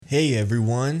Hey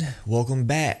everyone, welcome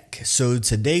back. So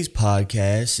today's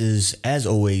podcast is, as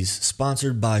always,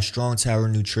 sponsored by Strong Tower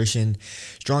Nutrition.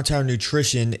 Strong Tower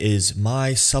Nutrition is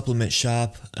my supplement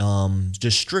shop,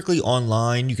 just strictly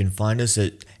online. You can find us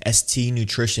at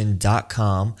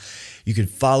stnutrition.com. You can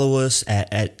follow us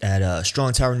at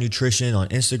Strong Tower Nutrition on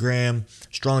Instagram,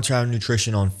 Strong Tower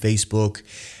Nutrition on Facebook.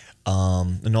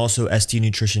 And also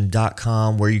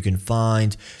stnutrition.com, where you can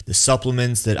find the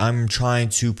supplements that I'm trying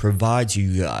to provide to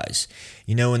you guys.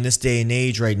 You know, in this day and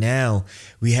age right now,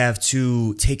 we have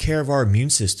to take care of our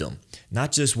immune system,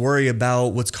 not just worry about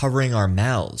what's covering our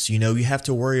mouths. You know, you have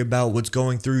to worry about what's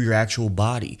going through your actual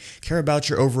body, care about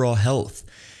your overall health.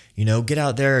 You know, get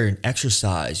out there and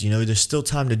exercise. You know, there's still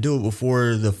time to do it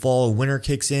before the fall or winter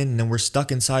kicks in and then we're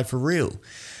stuck inside for real.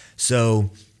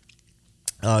 So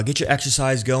get your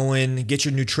exercise going, get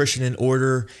your nutrition in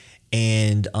order,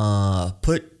 and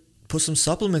put some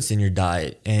supplements in your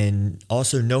diet, and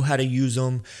also know how to use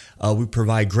them. We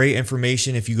provide great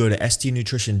information. If you go to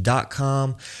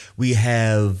stnutrition.com, we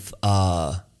have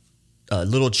a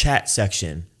little chat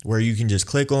section where you can just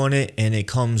click on it and it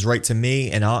comes right to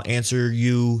me, and I'll answer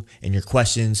you and your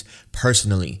questions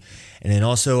personally. And then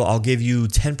also I'll give you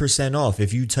 10% off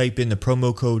if you type in the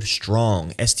promo code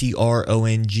STRONG,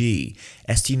 STRONG,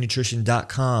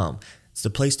 stnutrition.com. It's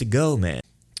the place to go, man.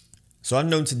 So I've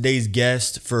known today's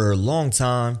guest for a long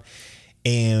time,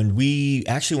 and we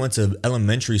actually went to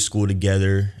elementary school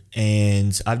together,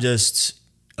 and I've just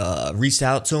reached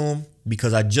out to him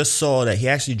because I just saw that he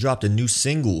actually dropped a new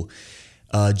single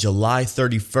July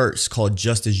 31st called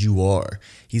Just As You Are.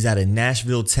 He's out of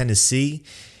Nashville, Tennessee.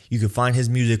 You can find his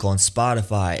music on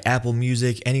Spotify, Apple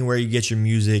Music, anywhere you get your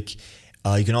music.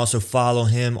 You can also follow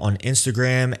him on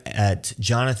Instagram at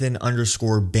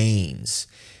Jonathan_Baines.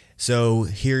 So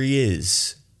here he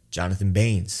is, Jonathan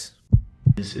Baines.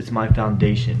 It's my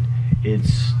foundation.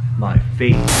 It's my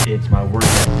faith. It's my work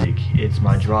ethic. It's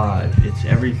my drive. It's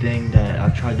everything that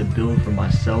I've tried to build for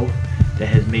myself that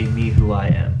has made me who I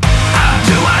am. I'll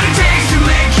do what it takes to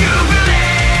make you believe.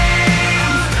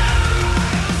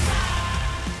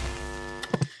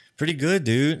 Pretty good,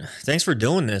 dude. Thanks for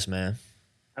doing this, man.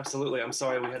 Absolutely. I'm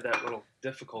sorry we had that little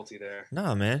difficulty there.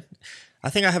 Nah, man. I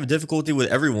think I have a difficulty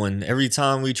with everyone every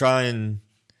time we try and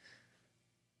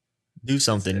do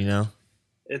something, you know?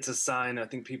 It's a sign. I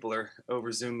think people are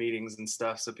over Zoom meetings and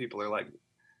stuff, so people are like,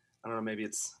 I don't know, maybe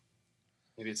it's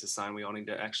a sign we all need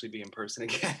to actually be in person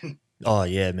again. Oh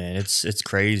yeah, man. It's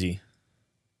crazy.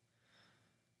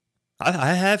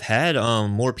 I have had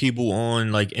more people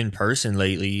on like in person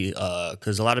lately,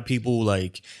 because a lot of people,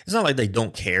 like, it's not like they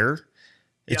don't care.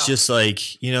 It's just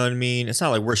like, you know what I mean? It's not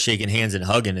like we're shaking hands and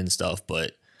hugging and stuff,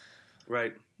 but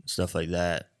Right. stuff like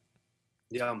that.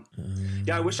 Yeah.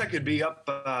 Yeah, I wish I could be up.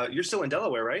 You're still in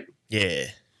Delaware, right? Yeah.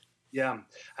 Yeah.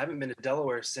 I haven't been to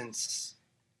Delaware since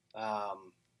it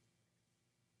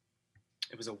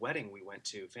was a wedding we went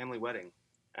to, family wedding.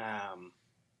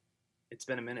 It's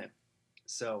been a minute.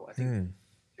 So I think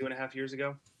 2.5 years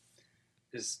ago,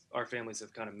 because our families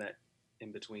have kind of met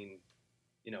in between,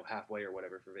 you know, halfway or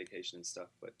whatever for vacation and stuff.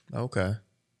 But Okay.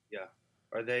 yeah,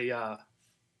 are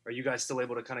you guys still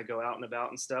able to kind of go out and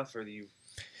about and stuff, or do you?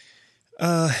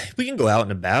 We can go out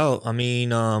and about. I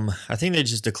mean, I think they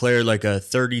just declared like a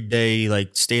 30-day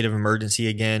like state of emergency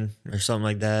again or something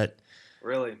like that.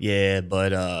 Really? Yeah,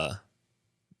 but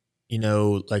you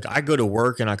know, like I go to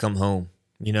work and I come home.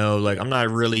 You know, like I'm not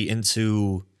really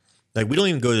into, like, we don't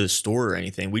even go to the store or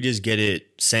anything. We just get it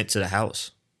sent to the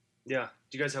house. Yeah.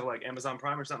 Do you guys have like Amazon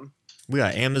Prime or something? We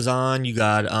got Amazon, you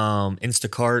got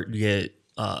Instacart, you get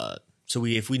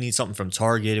if we need something from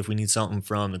Target, if we need something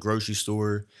from the grocery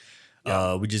store,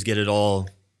 we just get it all,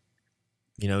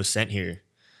 you know, sent here.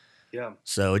 Yeah.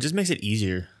 So it just makes it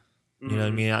easier. You know what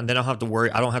I mean? And then I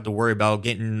don't have to worry about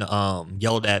getting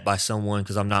yelled at by someone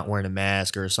because I'm not wearing a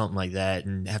mask or something like that,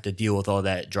 and have to deal with all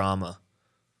that drama.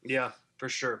 Yeah, for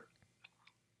sure.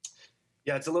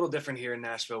 Yeah, it's a little different here in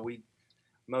Nashville. I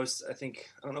don't know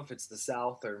if it's the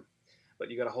South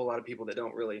but you got a whole lot of people that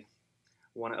don't really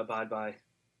want to abide by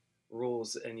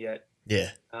rules, and yet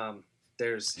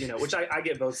there's, you know, which I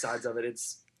get both sides of it.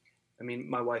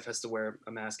 My wife has to wear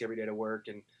a mask every day to work,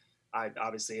 and I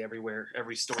obviously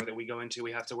every store that we go into,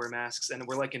 we have to wear masks, and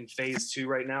we're like in phase 2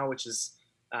 right now, which is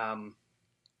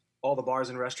all the bars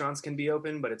and restaurants can be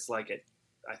open, but it's like at,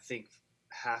 I think,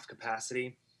 half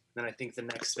capacity. Then I think the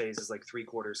next phase is like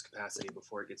 3/4 capacity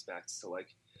before it gets back to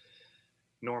like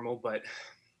normal. But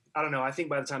I don't know. I think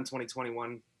by the time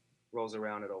 2021 rolls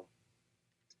around,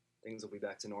 things will be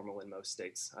back to normal in most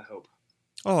states, I hope.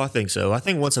 Oh, I think so. I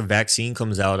think once a vaccine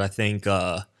comes out, I think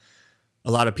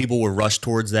a lot of people will rush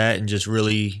towards that and just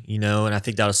really, and I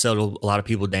think that'll settle a lot of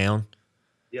people down.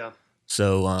 Yeah.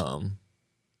 So,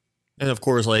 and of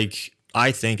course, like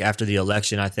I think after the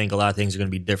election, I think a lot of things are going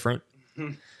to be different.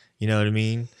 You know what I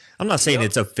mean? I'm not saying Yep.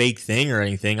 it's a fake thing or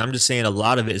anything. I'm just saying a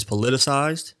lot of it is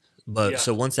politicized. But Yeah.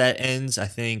 so once that ends, I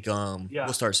think Yeah.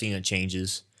 we'll start seeing the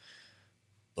changes.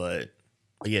 But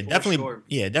yeah, For definitely, sure.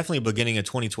 yeah, definitely beginning of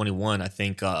 2021, I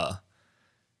think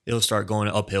it'll start going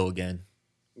uphill again,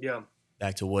 Yeah.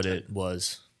 back to what it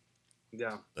was.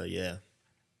 Yeah. But yeah,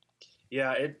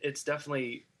 Yeah. It's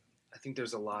definitely, I think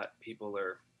there's a lot people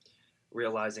are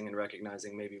realizing and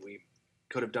recognizing maybe we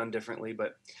could have done differently,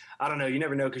 but I don't know. You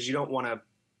never know because you don't want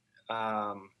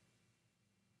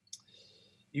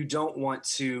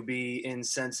to be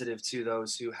insensitive to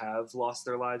those who have lost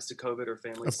their lives to COVID or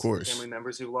of course, family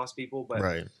members who've lost people. But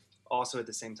right? also at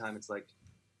the same time, it's like,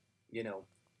 you know,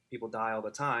 people die all the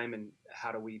time, and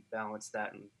how do we balance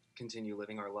that and continue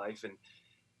living our life? And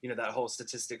that whole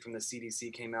statistic from the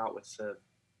CDC came out with I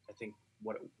think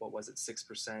what was it,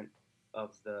 6%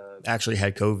 of the Actually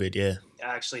had COVID, yeah.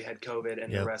 actually had COVID,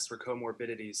 and the Yep. rest were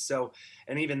comorbidities. So,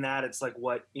 and even that, it's like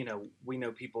we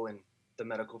know people in the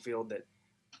medical field that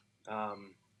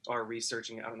are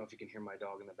researching. I don't know if you can hear my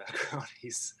dog in the background;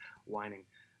 he's whining.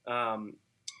 But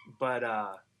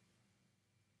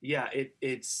yeah,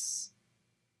 it's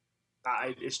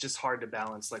just hard to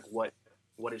balance like what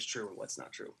is true and what's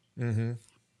not true. Mm-hmm.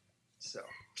 So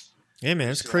Yeah, man,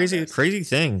 we'll it's see what happens. crazy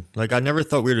thing. Like I never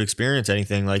thought we would experience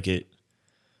anything like it,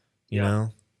 you Yeah.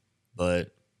 know?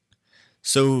 But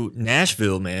so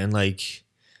Nashville, man, like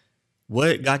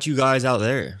what got you guys out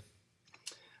there?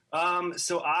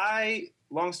 So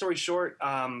long story short,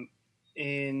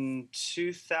 in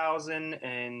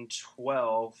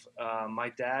 2012, my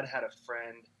dad had a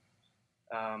friend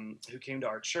who came to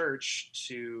our church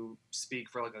to speak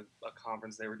for like a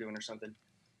conference they were doing or something.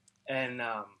 And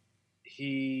I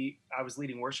was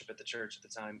leading worship at the church at the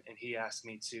time, and he asked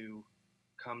me to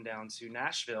come down to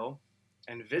Nashville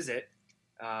and visit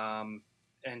and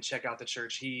check out the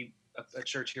church. A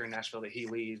church here in Nashville that he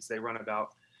leads. They run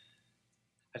about,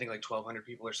 I think, like 1,200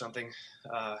 people or something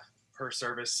per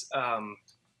service.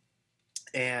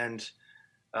 And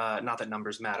not that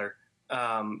numbers matter,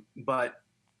 but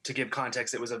to give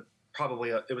context, it was a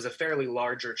fairly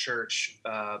larger church,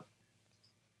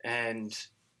 and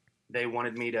they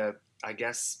wanted me to. I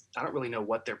guess I don't really know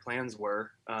what their plans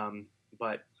were,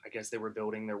 but I guess they were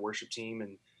building their worship team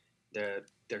and their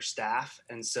staff,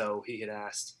 and so he had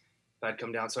asked if I'd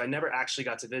come down. So I never actually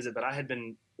got to visit, but I had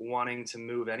been wanting to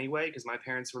move anyway because my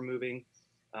parents were moving.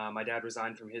 My dad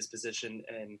resigned from his position,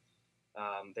 and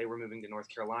they were moving to North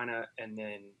Carolina, and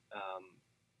then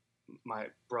my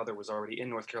brother was already in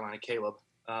North Carolina, Caleb,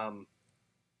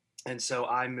 and so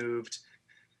I moved.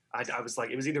 I was like,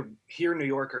 it was either here in New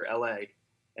York or LA,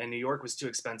 and New York was too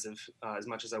expensive, as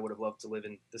much as I would have loved to live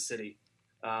in the city.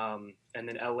 And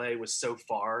then LA was so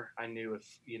far. I knew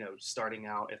if starting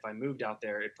out, if I moved out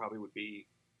there, it probably would be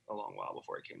a long while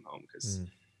before I came home because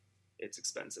it's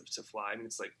expensive to fly. I mean,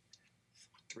 it's like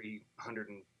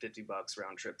 $350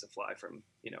 round trip to fly from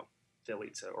Philly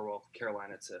to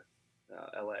Carolina to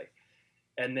LA.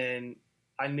 And then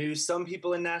I knew some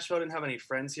people in Nashville. I didn't have any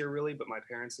friends here really, but my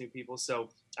parents knew people, so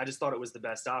I just thought it was the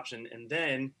best option. And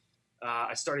then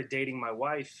I started dating my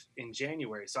wife in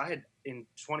January. So in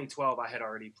 2012, I had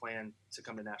already planned to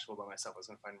come to Nashville by myself. I was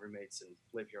going to find roommates and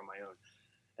live here on my own.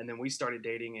 And then we started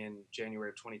dating in January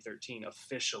of 2013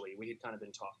 officially. We had kind of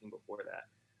been talking before that.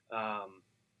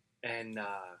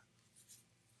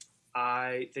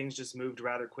 Things just moved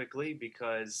rather quickly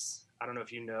because I don't know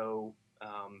if you know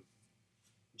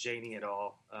Janie at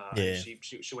all. Yeah.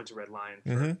 She went to Red Lion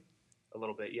for a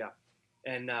little bit, yeah.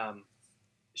 And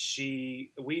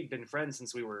we'd been friends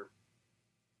since we were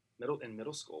in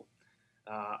middle school.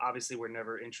 Obviously, we're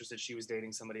never interested. She was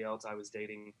dating somebody else. I was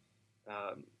dating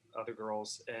other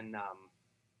girls, and I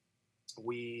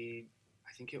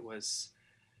think it was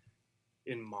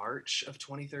in March of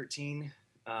 2013.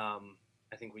 I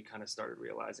think we kind of started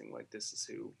realizing like this is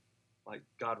who, like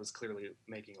God was clearly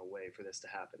making a way for this to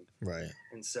happen. Right.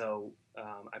 And so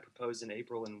I proposed in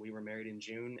April, and we were married in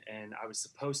June. And I was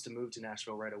supposed to move to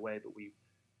Nashville right away, but we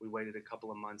waited a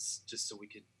couple of months just so we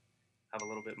could have a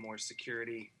little bit more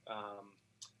security.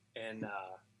 And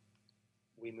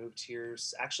we moved here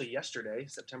actually yesterday,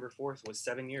 September 4th, was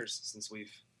 7 years since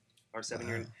our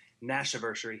 7-year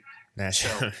Nash-anniversary.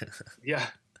 So, yeah.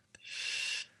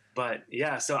 But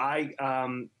yeah, so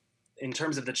in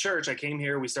terms of the church, I came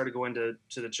here. We started going to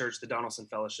the church. The Donaldson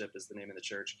Fellowship is the name of the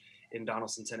church in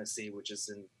Donaldson, Tennessee, which is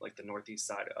in like the northeast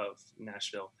side of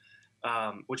Nashville.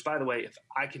 Which, by the way, if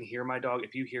I can hear my dog,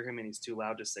 if you hear him and he's too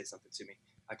loud, just say something to me.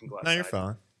 I can go No, you're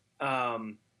outside.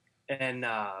 fine. And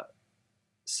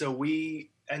so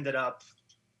we ended up,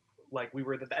 like, we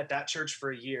were at that church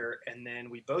for a year, and then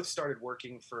we both started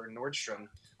working for Nordstrom.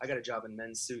 I got a job in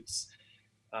men's suits.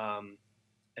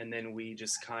 And then we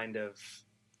just kind of,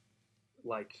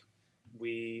 like,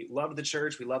 we loved the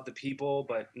church, we loved the people,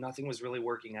 but nothing was really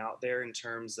working out there in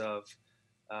terms of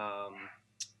um,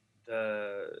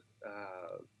 the,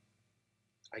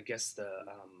 I guess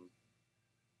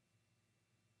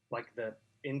like the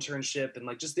internship and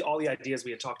like just all the ideas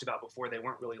we had talked about before. They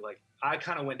weren't really, like, I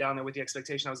kind of went down there with the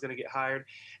expectation I was going to get hired,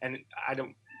 and I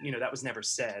don't, that was never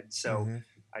said. So Mm-hmm.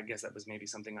 I guess that was maybe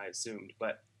something I assumed.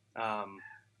 But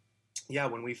yeah,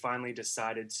 when we finally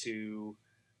decided to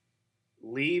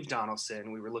leave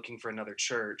Donaldson, we were looking for another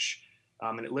church.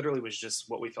 And it literally was just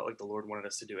what we felt like the Lord wanted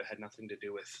us to do. It had nothing to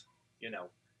do with,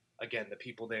 again, the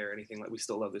people there or anything. Like, we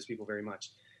still love those people very much.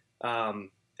 And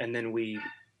then we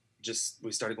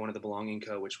started going to the Belonging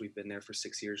Co., which we've been there for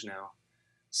 6 years now.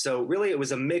 So really it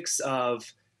was a mix of,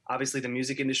 obviously the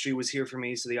music industry was here for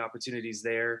me. So the opportunities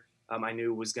there, I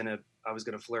knew I was going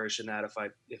to flourish in that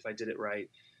if I did it right.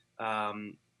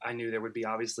 I knew there would be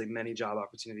obviously many job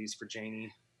opportunities for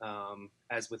Janie,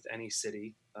 as with any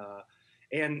city.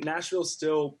 And Nashville's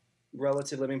still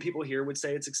relatively, I mean, people here would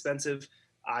say it's expensive.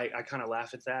 I kind of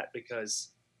laugh at that because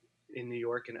in New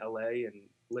York and LA and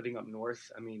living up north,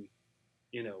 I mean,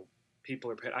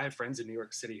 people are paying. I have friends in New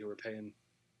York City who are paying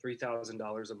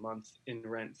 $3,000 a month in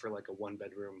rent for like a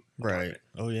 1-bedroom Right. apartment.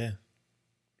 Oh yeah.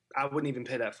 I wouldn't even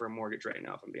pay that for a mortgage right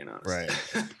now, if I'm being honest. Right.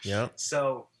 Yep.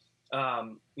 So,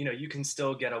 you can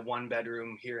still get a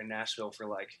 1-bedroom here in Nashville for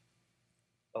like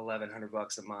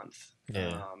 $1,100 a month.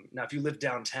 Yeah. Now, if you live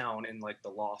downtown in like the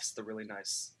lofts, the really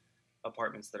nice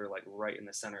apartments that are like right in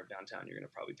the center of downtown, you're going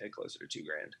to probably pay closer to $2,000.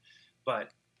 But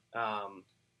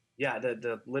yeah,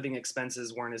 the living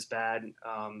expenses weren't as bad,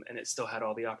 and it still had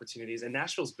all the opportunities. And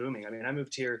Nashville's booming. I mean, I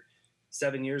moved here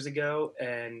 7 years ago,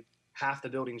 and half the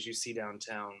buildings you see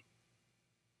downtown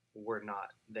were not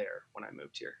there when I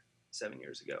moved here 7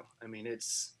 years ago. I mean,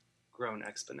 it's grown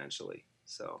exponentially.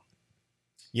 So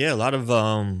Yeah, a lot of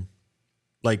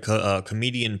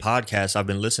comedian podcasts I've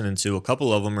been listening to. A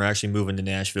couple of them are actually moving to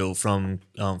Nashville from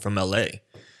LA.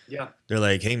 yeah, They're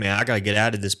like, "Hey man, I gotta get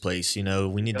out of this place. We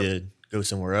need Yep. to go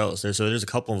somewhere else." There's a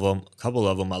couple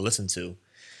of them I listen to,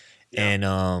 yeah.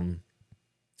 and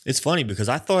it's funny because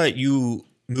I thought you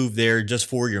moved there just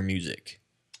for your music.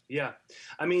 Yeah,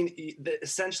 I mean,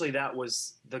 essentially that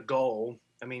was the goal.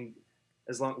 I mean,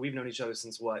 as long we've known each other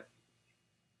since what,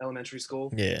 elementary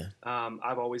school. Yeah.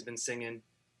 I've always been singing,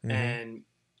 Mhm. and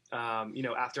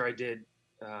after I did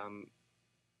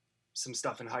some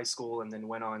stuff in high school, and then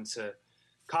went on to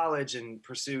college and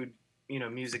pursued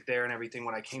music there and everything.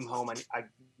 When I came home, I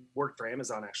worked for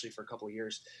Amazon actually for a couple of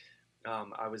years.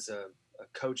 I was a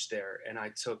coach there, and I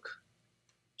took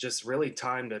just really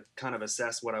time to kind of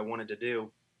assess what I wanted to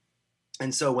do.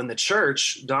 And so when the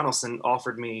church, Donaldson,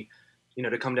 offered me,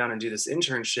 to come down and do this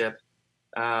internship,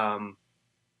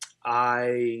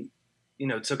 I,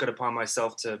 took it upon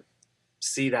myself to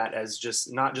see that as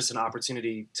just not just an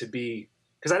opportunity to be,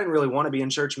 because I didn't really want to be in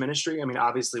church ministry. I mean,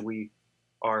 obviously we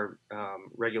are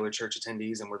regular church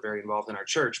attendees and we're very involved in our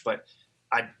church, but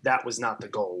that was not the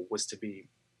goal, was to be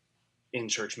in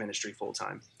church ministry full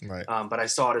time. Right. But I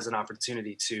saw it as an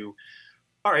opportunity to,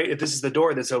 all right, if this is the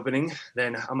door that's opening,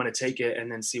 then I'm going to take it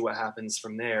and then see what happens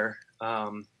from there.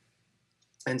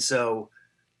 And so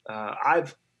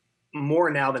I've more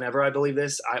now than ever, I believe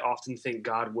this. I often think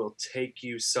God will take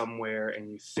you somewhere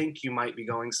and you think you might be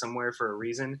going somewhere for a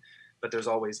reason, but there's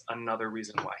always another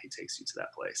reason why he takes you to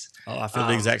that place. Oh, I feel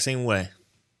the exact same way.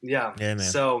 Yeah. Yeah, man.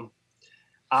 So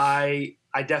I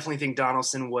definitely think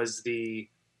Donaldson was the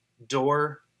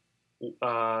door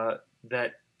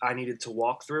that I needed to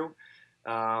walk through.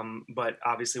 But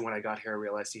obviously when I got here, I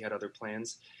realized he had other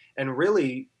plans. And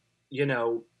really,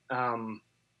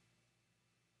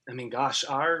 I mean, gosh,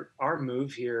 our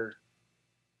move here,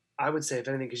 I would say, if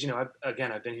anything, because,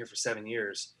 I've been here for 7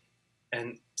 years,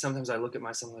 and sometimes I look at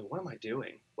myself like, what am I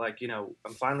doing? Like,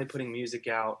 I'm finally putting music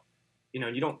out.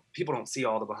 People don't see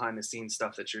all the behind the scenes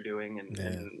stuff that you're doing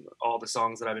and all the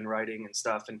songs that I've been writing and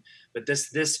stuff. But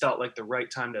this felt like the right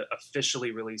time to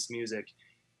officially release music.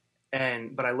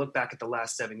 But I look back at the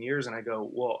last 7 years and I go,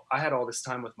 well, I had all this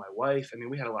time with my wife. I mean,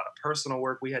 we had a lot of personal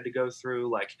work we had to go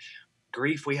through, like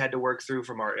grief we had to work through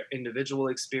from our individual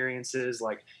experiences,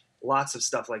 like lots of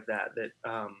stuff like that,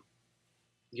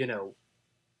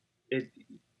 it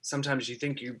sometimes you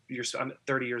think I'm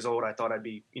 30 years old. I thought I'd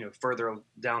be, further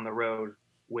down the road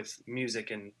with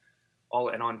music and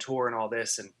and on tour and all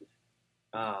this.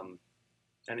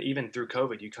 And even through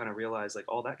COVID, you kind of realize like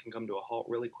all that can come to a halt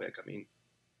really quick. I mean,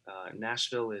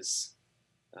 Nashville is,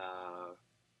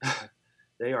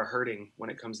 they are hurting when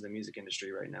it comes to the music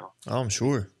industry right now. Oh, I'm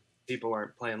sure. People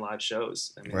aren't playing live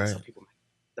shows. I mean, Right.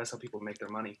 that's how people make their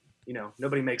money. You know,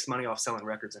 nobody makes money off selling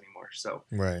records anymore. So,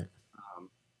 Right.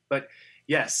 but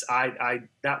yes, I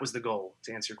that was the goal.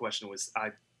 To answer your question, was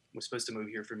I was supposed to move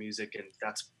here for music, and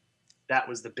that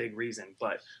was the big reason.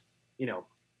 But you know,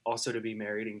 also to be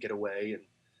married and get away,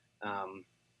 and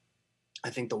I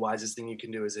think the wisest thing you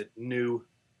can do as a new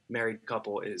married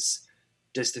couple is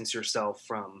distance yourself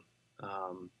from,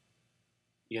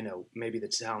 you know, maybe the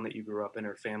town that you grew up in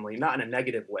or family, not in a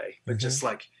negative way, but just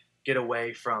like get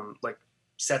away from, like,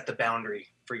 set the boundary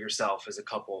for yourself as a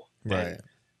couple, Right. and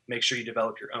make sure you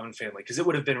develop your own family. Cause it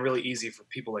would have been really easy for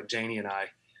people like Janie and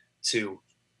I to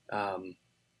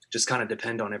just kind of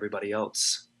depend on everybody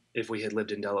else if we had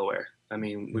lived in Delaware. I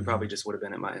mean, we probably just would have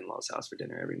been at my in-laws' house for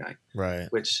dinner every night. Right.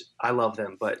 Which I love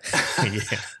them, but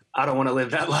Yeah. I don't want to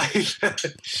live that life.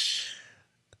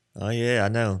 Oh yeah, I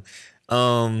know.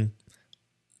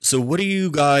 So what are you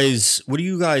guys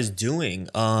doing?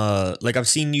 Like I've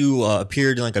seen you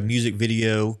appeared in like a music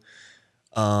video.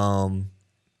 Are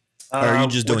you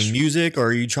just doing music, or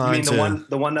are you You trying mean to?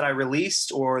 the one that I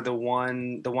released, or the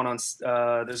one on?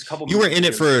 There's a couple. You were music in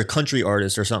it videos. for a country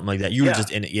artist or something like that. You were Yeah.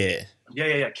 just in it, yeah.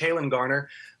 Yeah. Kaylin Garner.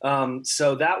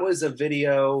 So that was a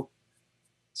video.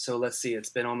 So let's see. It's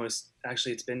been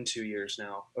 2 years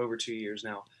now, over 2 years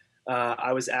now.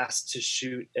 I was asked to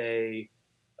shoot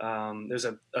there's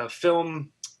a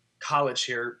film college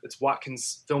here. It's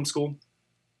Watkins Film School.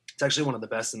 It's actually one of the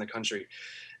best in the country.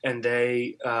 And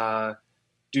they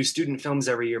do student films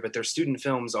every year, but their student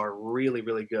films are really,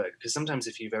 really good. Because sometimes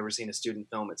if you've ever seen a student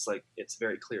film, it's like, it's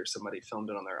very clear somebody filmed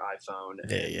it on their iPhone.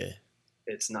 Yeah.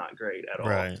 It's not great at all.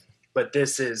 Right. But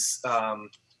this is,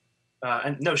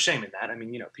 and no shame in that. I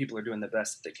mean, you know, people are doing the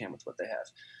best that they can with what they have.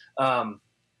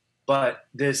 But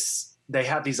they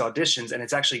have these auditions, and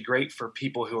it's actually great for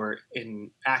people who are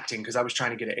in acting, because I was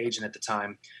trying to get an agent at the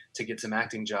time to get some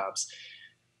acting jobs.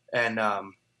 And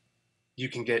you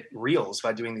can get reels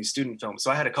by doing these student films.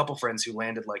 So I had a couple friends who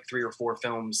landed like 3 or 4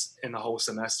 films in the whole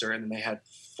semester, and then they had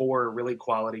 4 really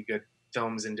quality good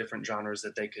films in different genres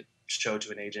that they could show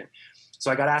to an agent.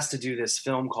 So I got asked to do this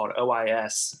film called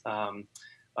OIS,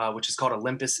 which is called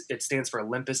Olympus. It stands for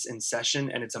Olympus in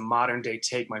Session, and it's a modern day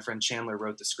take. My friend Chandler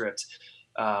wrote the script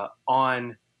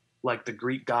on like the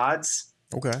Greek gods.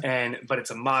 Okay. But it's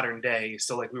a modern day.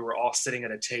 So like we were all sitting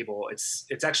at a table.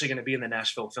 It's actually going to be in the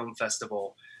Nashville Film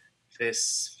Festival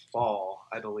this fall,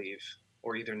 I believe,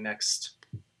 or it's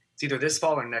either this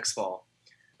fall or next fall.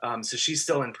 So she's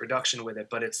still in production with it,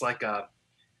 but it's like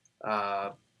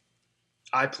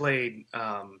I played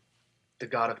the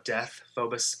god of death,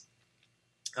 Phobos,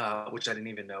 which I didn't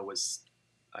even know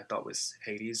I thought was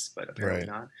Hades, but apparently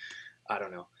not. I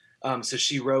don't know. So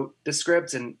she wrote the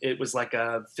script, and it was like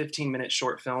a 15-minute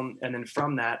short film. And then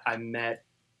from that, I met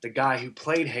the guy who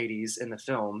played Hades in the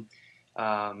film,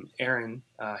 Aaron.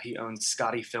 He owns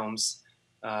Scotty Films.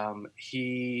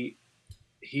 He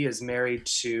is married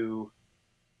to,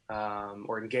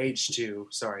 or engaged to,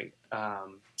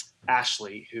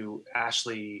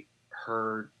 Ashley,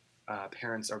 her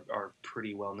parents are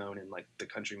pretty well known in like the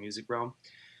country music realm.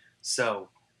 So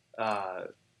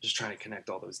just trying to connect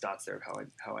all those dots there of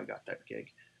how I got that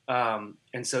gig.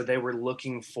 And so they were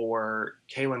looking for,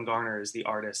 Kaylin Garner is the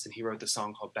artist, and he wrote the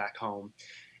song called Back Home.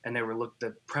 And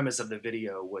the premise of the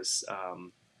video was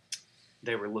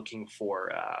they were looking for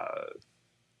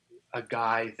a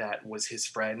guy that was his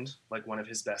friend, like one of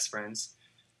his best friends.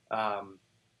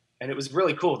 And it was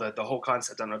really cool, the whole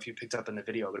concept. I don't know if you picked up in the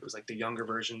video, but it was like the younger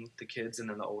version, the kids, and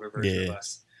then the older version of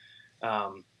us.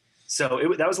 So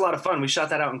that was a lot of fun. We shot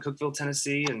that out in Cookeville,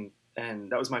 Tennessee, and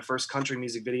that was my first country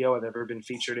music video I've ever been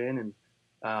featured in. And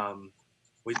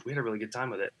we had a really good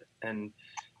time with it. And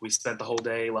we spent the whole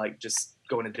day like just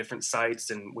going to different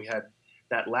sites. And we had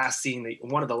that last scene,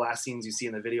 one of the last scenes you see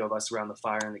in the video of us around the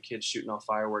fire and the kids shooting off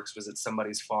fireworks was at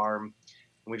somebody's farm.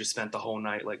 And we just spent the whole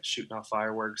night like shooting off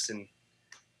fireworks and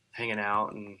hanging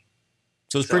out. And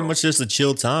so it's pretty much just a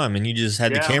chill time, and you just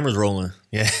had the cameras rolling.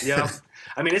 Yeah.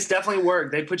 I mean, it's definitely work.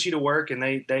 They put you to work, and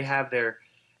they have their,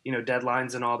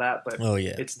 deadlines and all that. But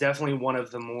it's definitely one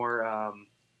of the more.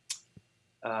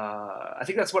 I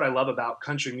think that's what I love about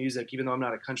country music. Even though I'm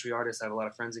not a country artist, I have a lot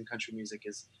of friends in country music.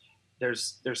 Is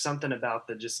there's something about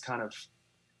the just kind of.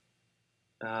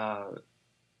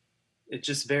 It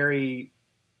just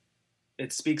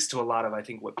it speaks to a lot of, I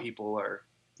think, what people are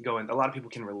going. A lot of people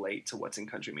can relate to what's in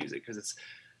country music because it's,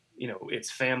 it's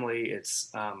family.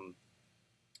 It's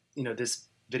this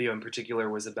video in particular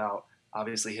was about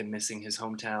obviously him missing his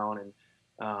hometown, and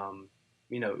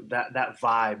that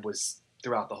vibe was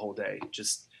throughout the whole day,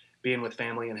 just being with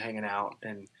family and hanging out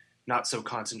and not so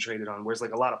concentrated on. Whereas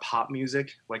like a lot of pop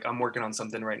music, like I'm working on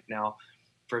something right now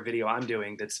for a video I'm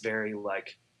doing that's very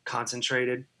like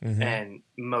concentrated, Mm-hmm. and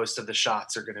most of the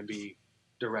shots are going to be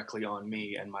directly on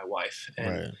me and my wife, and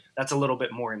Right. that's a little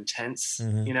bit more intense,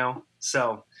 Mm-hmm.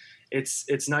 So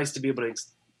it's nice to be able to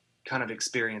kind of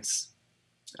experience,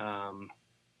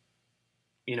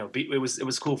 it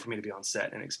was cool for me to be on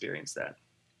set and experience that.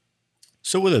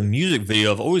 So with a music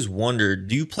video, I've always wondered,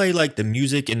 do you play like the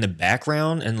music in the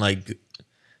background and like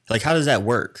how does that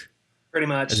work? Pretty Is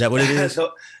much. that what it is?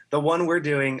 The one we're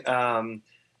doing,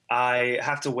 I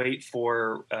have to wait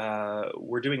for.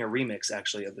 We're doing a remix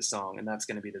actually of the song, and that's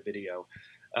going to be the video,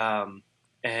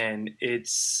 and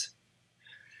it's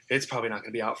probably not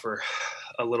going to be out for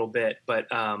a little bit, but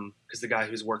because the guy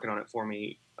who's working on it for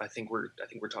me, I think we're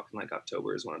talking like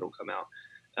October is when it'll come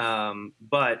out.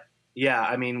 But yeah,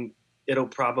 I mean, it'll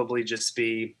probably just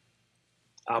be.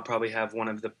 I'll probably have one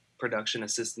of the production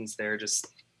assistants there just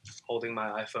holding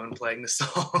my iPhone playing the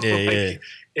song Yeah, yeah. like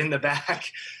in the back,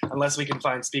 unless we can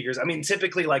find speakers. I mean,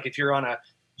 typically, like if you're on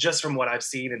just from what I've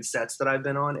seen in sets that I've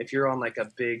been on, if you're on like a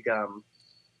big,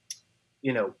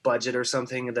 budget or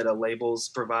something that a label's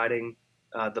providing,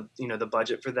 the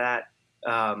budget for that,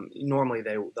 normally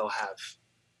they'll have,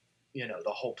 the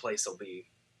whole place will be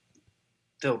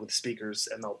filled with speakers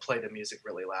and they'll play the music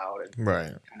really loud and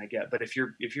Right. kind of but if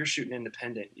you're shooting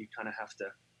independent, you kind of have to,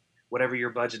 whatever your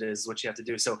budget is what you have to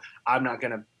do. So I'm not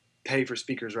going to pay for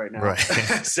speakers right now. Right.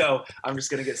 So I'm just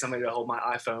going to get somebody to hold my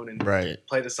iPhone and Right.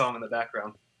 play the song in the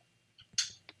background.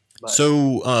 But,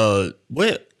 So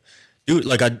what dude,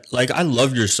 I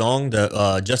love your song,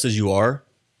 the Just As You Are.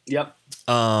 yep.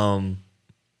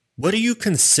 What do you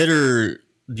consider?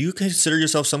 Do you consider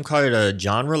yourself some kind of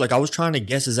genre? Like I was trying to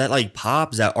guess, is that like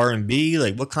pop? Is that R&B?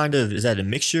 Like what kind of, is that a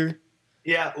mixture?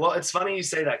 Yeah. Well, it's funny you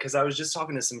say that because I was just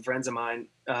talking to some friends of mine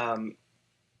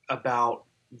about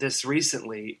this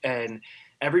recently, and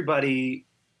everybody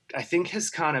I think has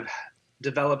kind of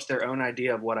developed their own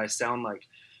idea of what I sound like,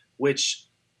 which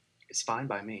is fine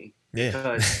by me. Yeah.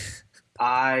 Because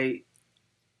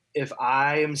if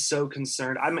I am so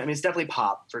concerned, I mean, it's definitely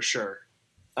pop for sure.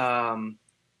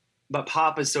 But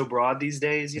pop is so broad these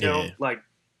days, Yeah. like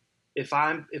if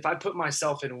I put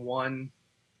myself in one,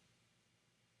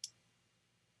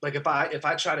 like if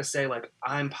I try to say like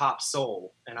I'm pop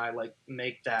soul and I like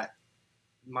make that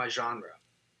my genre,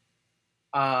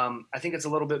 I think it's a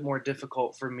little bit more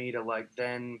difficult for me to like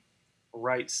then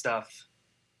write stuff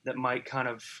that might kind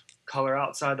of color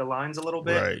outside the lines a little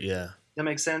bit. Right. Yeah. That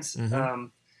makes sense. Mm-hmm.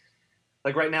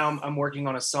 Like right now I'm working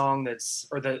on a song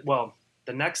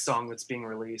the next song that's being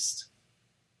released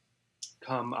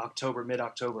come mid-October,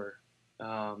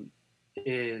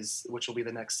 which will be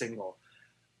the next single.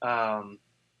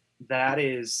 That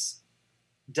is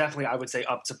definitely, I would say,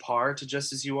 up to par to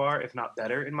Just As You Are, if not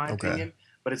better, in my opinion.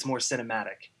 But it's more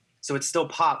cinematic. So it's still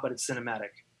pop, but it's cinematic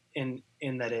in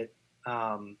that it,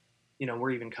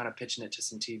 we're even kind of pitching it to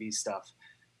some TV stuff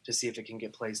to see if it can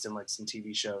get placed in like some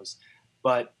TV shows.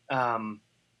 But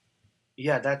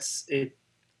yeah, that's it.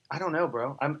 I don't know,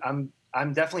 bro. I'm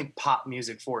definitely pop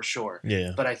music for sure.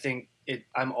 Yeah. But I think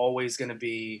I'm always going to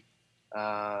be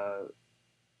an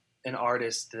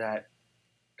artist that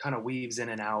kind of weaves in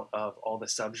and out of all the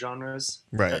subgenres.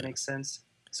 Right. If that makes sense.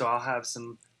 So I'll have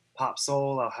some pop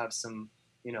soul. I'll have some,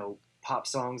 pop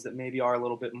songs that maybe are a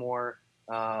little bit more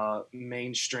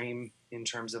mainstream in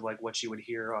terms of like what you would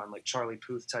hear on like Charlie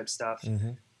Puth type stuff.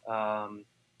 Mm-hmm.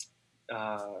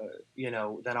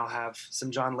 Then I'll have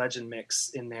some John Legend mix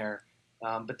in there.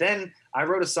 But then I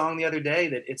wrote a song the other day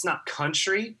that it's not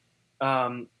country.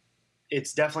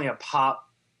 It's definitely a pop,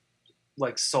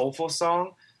 like soulful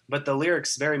song, but the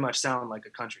lyrics very much sound like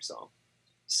a country song.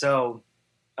 So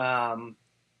I'm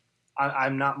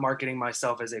not marketing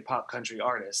myself as a pop country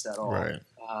artist at all. Right.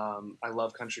 I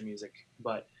love country music,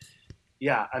 but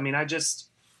yeah, I mean, I think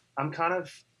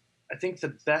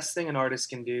the best thing an artist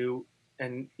can do,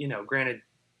 and granted,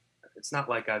 it's not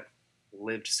like I've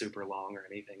lived super long or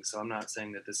anything, so I'm not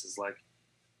saying that this is like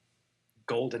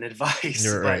golden advice.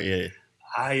 You're right. Yeah.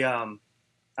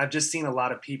 I've just seen a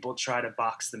lot of people try to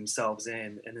box themselves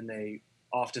in, and then they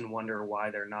often wonder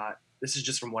why they're not. This is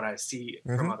just from what I see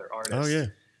from other artists. Oh yeah.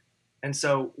 And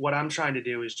so what I'm trying to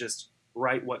do is just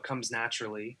write what comes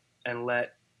naturally and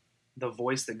let the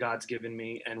voice that God's given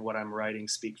me and what I'm writing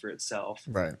speak for itself.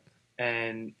 Right.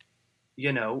 And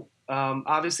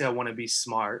obviously I want to be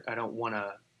smart. I don't want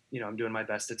to, I'm doing my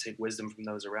best to take wisdom from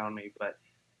those around me, but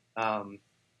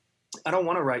I don't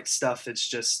want to write stuff that's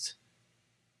just,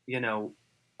 you know,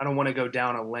 I don't want to go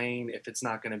down a lane if it's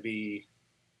not going to be,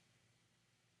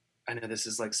 I know this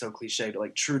is like so cliche, but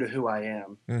like true to who I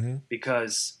am, Mm-hmm.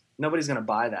 because nobody's going to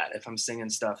buy that if I'm singing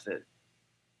stuff that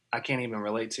I can't even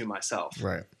relate to myself.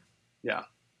 Right. Yeah.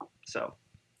 So,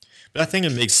 But I think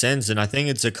it makes sense, and I think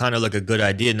it's a kind of like a good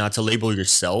idea not to label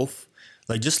yourself.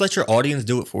 Like, just let your audience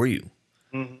do it for you.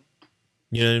 mm-hmm.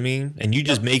 You know what I mean? And you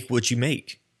just Yep. make what you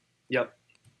make. Yep.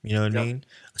 You know what I Yep. mean?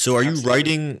 So are you Absolutely.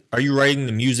 writing? Are you writing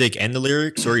the music and the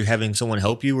lyrics, or are you having someone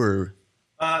help you? Or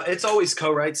It's always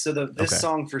co-writes. So this okay,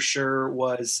 song for sure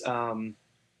was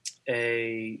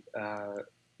a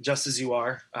Just As You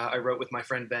Are. I wrote with my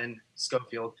friend Ben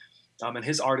Schofield, and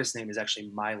his artist name is actually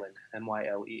Mylen,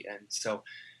 Mylen. So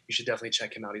you should definitely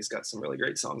check him out. He's got some really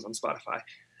great songs on Spotify.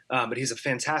 But he's a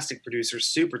fantastic producer,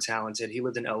 super talented. He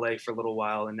lived in LA for a little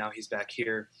while, and now he's back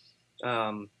here.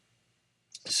 Um,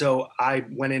 so I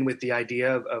went in with the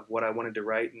idea of what I wanted to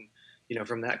write, and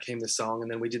from that came the song.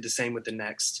 And then we did the same with the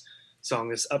next song,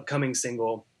 this upcoming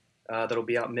single that'll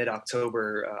be out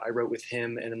mid-October. I wrote with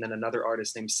him and then another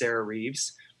artist named Sarah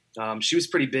Reeves. She was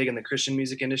pretty big in the Christian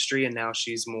music industry, and now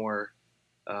she's more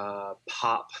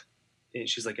pop.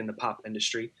 She's like in the pop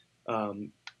industry.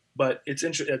 But it's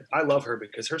interesting. I love her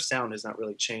because her sound has not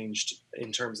really changed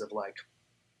in terms of like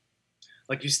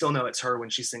you still know it's her when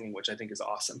she's singing, which I think is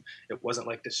awesome. It wasn't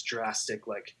like this drastic,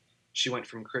 like she went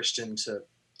from Christian to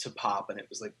pop, and it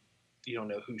was like you don't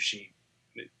know who she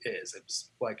is. It was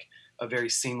like a very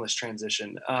seamless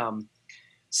transition.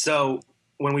 So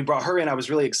when we brought her in, I was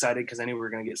really excited because I knew we were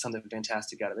going to get something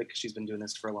fantastic out of it because she's been doing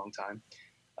this for a long time.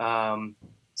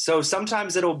 So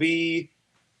sometimes it'll be,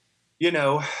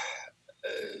 it'll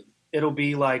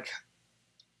be like,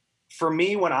 for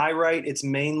me, when I write, it's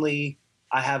mainly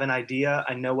I have an idea,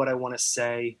 I know what I want to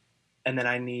say, and then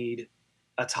I need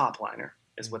a top liner,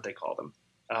 is what they call them.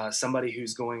 Somebody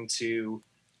who's going to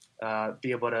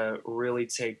be able to really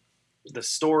take the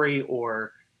story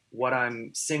or what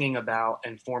I'm singing about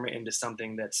and form it into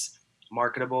something that's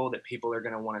marketable, that people are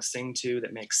going to want to sing to,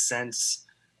 that makes sense.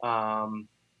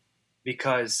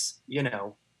 Because,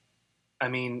 I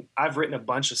mean, I've written a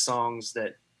bunch of songs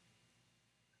that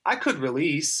I could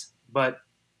release, but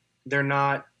they're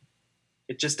not,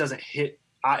 it just doesn't hit.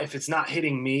 If it's not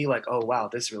hitting me, like, oh, wow,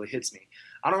 this really hits me.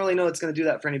 I don't really know it's going to do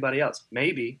that for anybody else.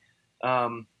 Maybe.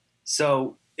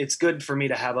 So it's good for me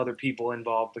to have other people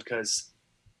involved because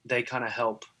they kind of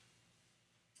help.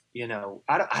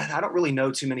 I don't really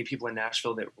know too many people in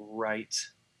Nashville that write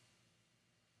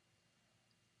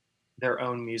their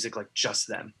own music, like just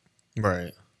them.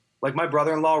 right? Like my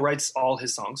brother-in-law writes all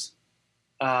his songs,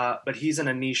 but he's in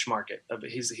a niche market.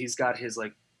 He's got his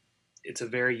like, it's a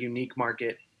very unique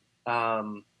market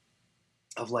of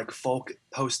like folk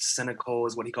post-cynical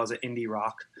is what he calls it, indie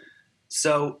rock.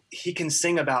 So he can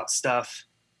sing about stuff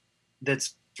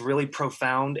that's really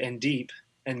profound and deep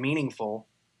and meaningful.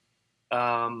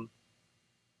 And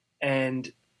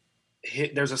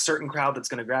there's a certain crowd that's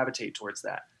going to gravitate towards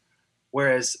that.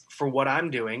 Whereas for what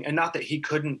I'm doing, and not that he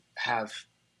couldn't have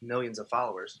millions of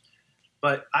followers,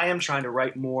 but I am trying to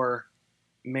write more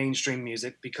mainstream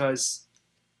music because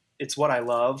it's what I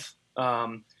love.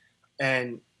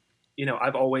 And,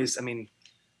 I've always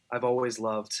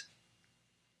loved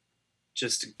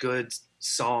just good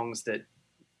songs that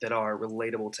are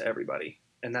relatable to everybody.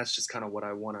 And that's just kind of what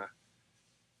I want to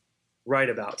write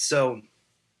about. So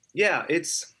yeah,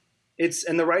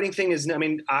 and the writing thing is, I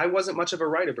mean, I wasn't much of a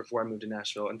writer before I moved to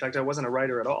Nashville. In fact, I wasn't a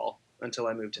writer at all until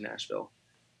I moved to Nashville,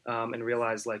 and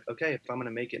realized like, okay, if I'm going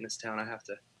to make it in this town, I have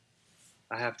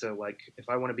to like, if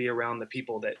I want to be around the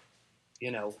people that,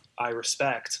 I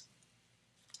respect,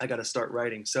 I got to start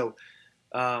writing. So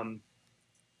I'm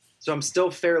still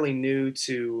fairly new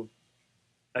to,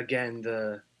 again,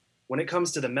 when it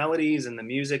comes to the melodies and the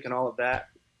music and all of that,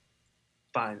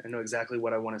 fine. I know exactly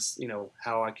what I want to,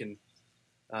 how I can,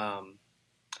 I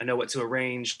know what to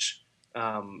arrange.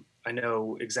 I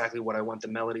know exactly what I want the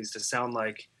melodies to sound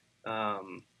like.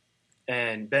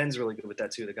 And Ben's really good with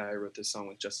that too. The guy I wrote this song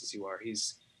with, Just As You Are,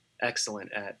 he's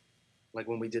excellent at, like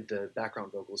when we did the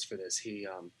background vocals for this, he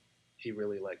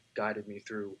really like guided me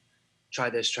through, try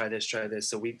this, try this, try this.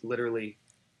 So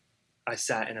I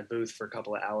sat in a booth for a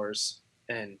couple of hours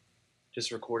and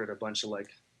just recorded a bunch of like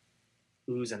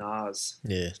oohs and ahs.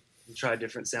 Yeah, And tried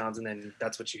different sounds, and then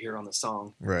that's what you hear on the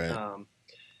song. right.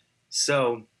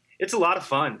 So it's a lot of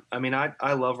fun. I mean,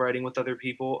 I love writing with other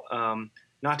people.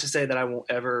 Not to say that I won't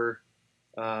ever,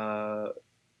 I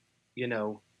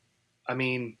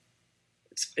mean,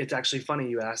 it's actually funny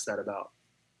you asked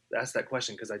that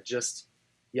question, because I just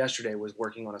yesterday was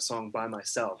working on a song by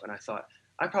myself, and I thought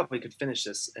I probably could finish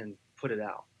this and put it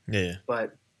out. Yeah.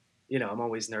 But, I'm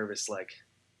always nervous, like,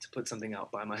 to put something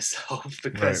out by myself Right.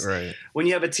 because Right. when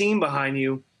you have a team behind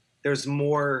you, there's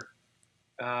more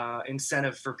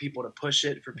incentive for people to push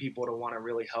it, for people to want to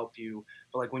really help you.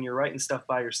 But like when you're writing stuff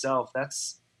by yourself,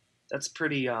 that's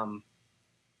pretty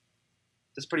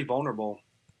vulnerable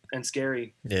and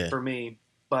scary Yeah. for me.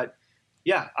 But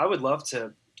yeah, I would love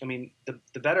to. I mean,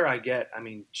 the better I get, I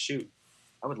mean, shoot,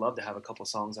 I would love to have a couple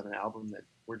songs on an album that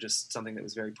were just something that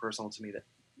was very personal to me that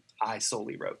I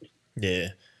solely wrote. Yeah.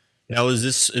 Now, is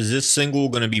this single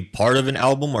going to be part of an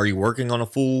album? Are you working on a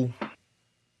full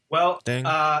Well, thing?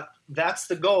 that's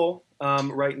the goal.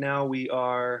 Right now, we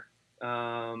are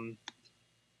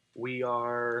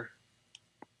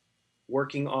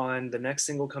working on the next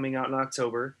single coming out in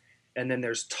October, and then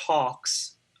there's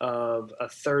talks of a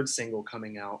third single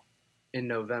coming out in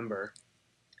November.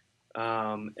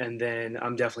 And then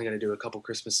I'm definitely going to do a couple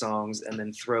Christmas songs, and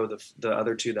then throw the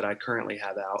other two that I currently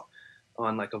have out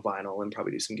on like a vinyl, and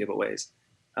probably do some giveaways.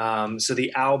 So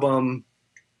the album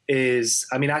is,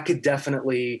 I mean,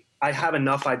 I have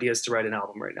enough ideas to write an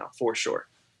album right now for sure.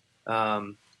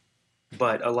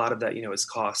 But a lot of that, is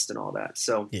cost and all that.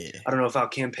 So Yeah. I don't know if I'll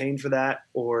campaign for that,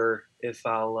 or if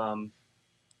I'll,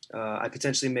 I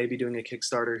potentially may be doing a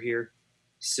Kickstarter here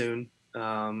soon,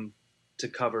 to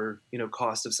cover,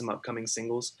 cost of some upcoming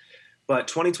singles. But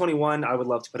 2021, I would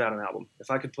love to put out an album.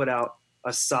 If I could put out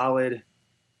a solid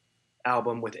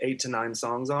album with 8 to 9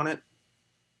 songs on it,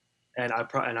 and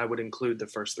I would include the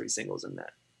first 3 singles in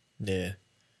that. Yeah.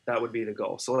 That would be the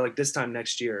goal. So like this time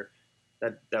next year,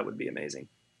 that would be amazing.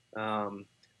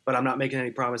 But I'm not making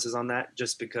any promises on that,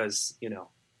 just because,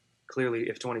 clearly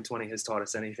if 2020 has taught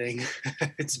us anything,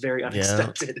 it's very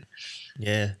unexpected.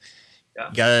 Yeah.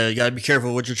 Yeah. You gotta be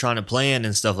careful what you're trying to plan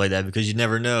and stuff like that, because you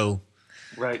never know.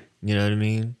 Right. You know what I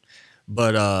mean?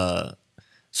 But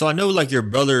so I know like your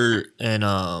brother and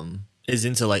is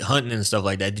into like hunting and stuff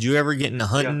like that. Did you ever get into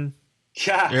hunting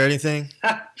Yeah. or anything?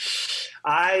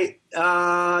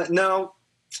 No,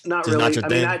 not Just really. not your I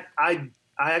thing? mean,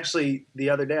 I actually, the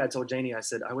other day I told Janie, I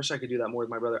said, I wish I could do that more with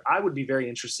my brother. I would be very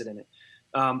interested in it.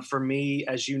 For me,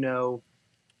 as you know,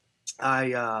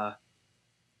 I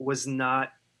was not,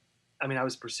 I mean, I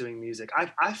was pursuing music. When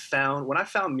I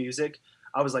found music,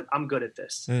 I was like, I'm good at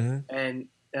this. Mm-hmm. And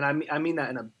I mean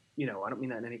that in a, I don't mean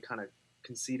that in any kind of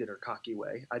conceited or cocky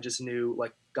way. I just knew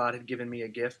like God had given me a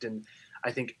gift. And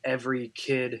I think every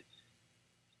kid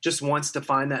just wants to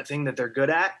find that thing that they're good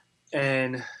at.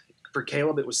 And for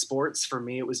Caleb, it was sports. For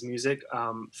me, it was music.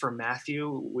 For Matthew,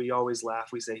 we always laugh.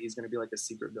 We say he's going to be like a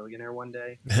secret billionaire one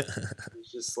day.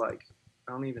 It's just like,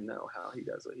 I don't even know how he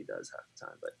does what he does half the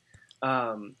time. But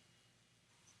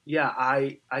yeah,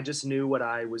 I just knew what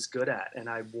I was good at, and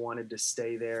I wanted to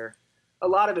stay there. A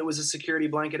lot of it was a security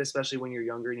blanket, especially when you're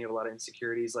younger and you have a lot of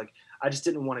insecurities. Like, I just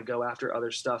didn't want to go after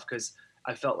other stuff because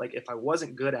I felt like if I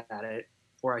wasn't good at it,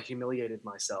 or I humiliated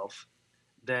myself,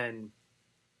 then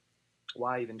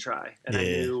why even try? And I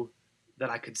knew that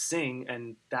I could sing,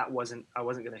 and I wasn't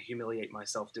going to humiliate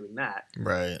myself doing that.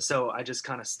 Right. So I just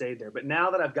kind of stayed there. But now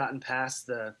that I've gotten past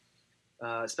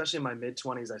especially in my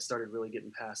mid-20s, I started really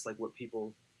getting past like what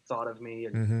people thought of me,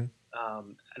 and Mm-hmm.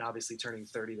 And obviously turning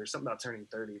 30. There's something about turning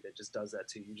 30 that just does that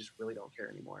to you. You just really don't care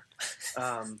anymore.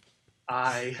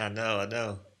 I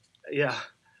know. Yeah,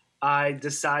 I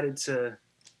decided to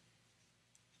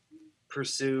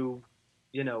pursue,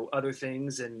 other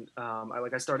things, and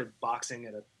I started boxing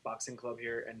at a boxing club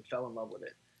here and fell in love with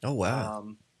it. Oh wow.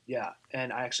 Yeah,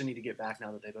 and I actually need to get back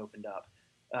now that they've opened up.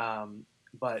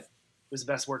 But it was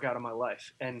the best workout of my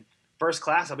life. And first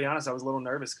class, I'll be honest, I was a little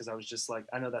nervous because I was just like,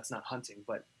 I know that's not hunting,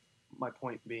 but my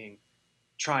point being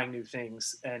trying new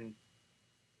things. And,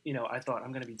 I thought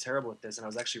I'm going to be terrible at this, and I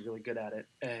was actually really good at it.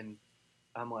 And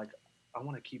I'm like, I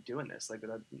want to keep doing this. Like,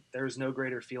 there's no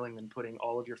greater feeling than putting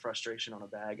all of your frustration on a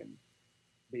bag and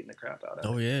beating the crap out of it.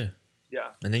 Oh yeah.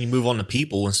 Yeah. And then you move on to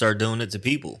people and start doing it to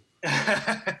people.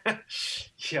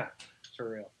 Yeah, for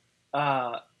real.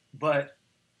 But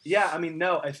yeah, I mean,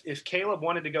 no, if Caleb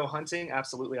wanted to go hunting,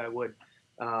 absolutely I would.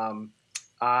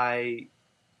 I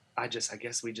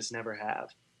guess we just never have,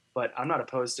 but I'm not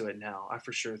opposed to it now. I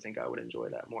for sure think I would enjoy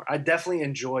that more. I definitely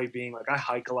enjoy being I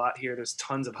hike a lot here. There's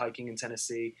tons of hiking in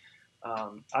Tennessee.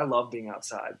 I love being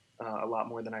outside a lot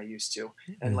more than I used to.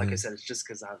 And like I said, it's just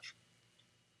because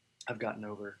I've gotten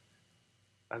over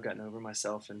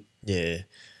myself. And Yeah,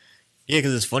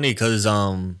 because it's funny because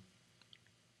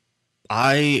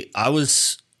I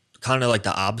was kind of like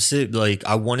the opposite. Like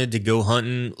I wanted to go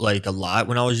hunting like a lot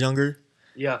when I was younger,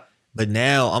 yeah, but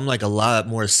now I'm like a lot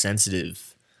more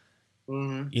sensitive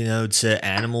you know, to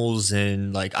animals.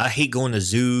 And like, I hate going to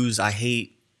zoos. I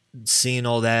hate seeing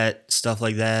all that stuff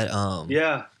like that.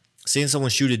 Yeah. Seeing someone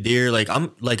shoot a deer, like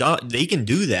they can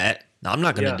do that. I'm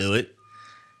not gonna Yeah. do it.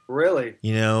 Really?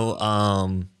 You know,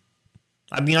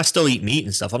 I mean, I still eat meat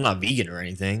and stuff. I'm not vegan or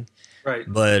anything, Right.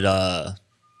 but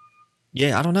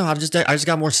yeah, I don't know. I just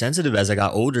got more sensitive as I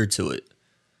got older to it,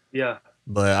 Yeah.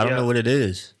 but I don't know Yeah. what it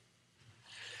is.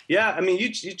 Yeah. I mean, you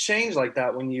change like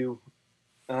that when you,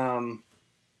 um,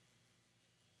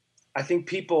 I think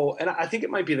people, and I think it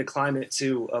might be the climate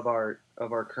too of our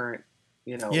current,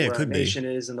 Yeah, it where our could be. nation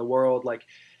is in the world. Like,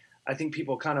 I think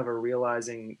people kind of are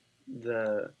realizing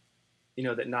that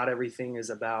not everything is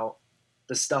about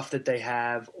the stuff that they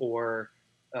have, or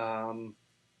um,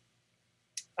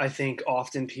 I think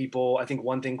often people, I think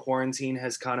one thing quarantine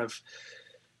has kind of,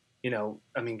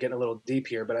 I mean, getting a little deep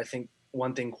here, but I think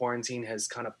one thing quarantine has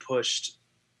kind of pushed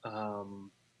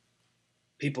um,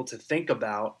 people to think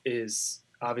about is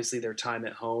obviously their time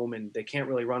at home, and they can't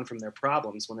really run from their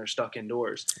problems when they're stuck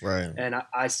indoors. Right. And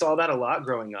I saw that a lot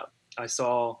growing up. I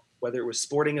saw whether it was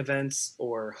sporting events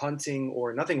or hunting,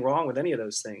 or nothing wrong with any of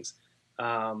those things.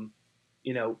 Um,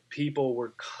 people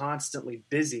were constantly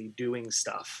busy doing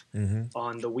stuff Mm-hmm.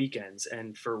 on the weekends.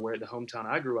 And for where the hometown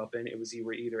I grew up in, it was you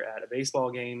were either at a baseball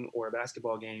game or a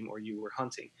basketball game, or you were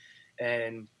hunting.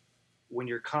 And when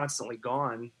you're constantly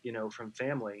gone, from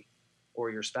family or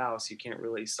your spouse, you can't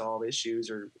really solve issues,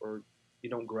 or you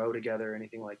don't grow together or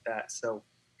anything like that. So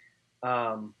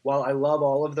while I love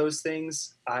all of those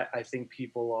things, I think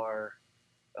people are,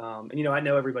 and I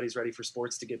know everybody's ready for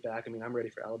sports to get back. I mean, I'm ready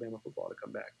for Alabama football to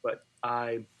come back, but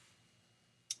I,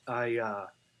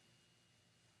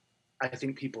 I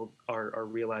think people are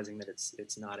realizing that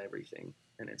it's not everything,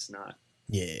 and it's not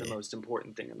Yeah. the most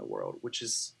important thing in the world, which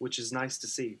is nice to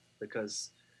see,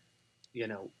 because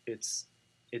it's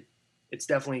it it's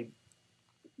definitely,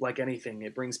 like anything,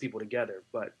 it brings people together.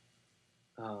 But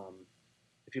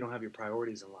if you don't have your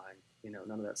priorities in line,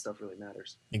 none of that stuff really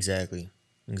matters. Exactly.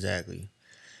 Exactly.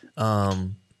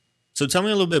 Um, so tell me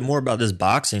a little bit more about this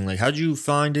boxing. Like, how'd you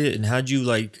find it, and how'd you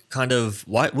like kind of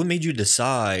what made you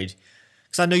decide?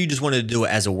 Because I know you just wanted to do it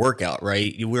as a workout,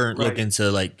 right? You weren't Right. looking to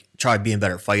like try being a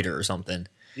better fighter or something.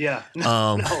 Yeah. No.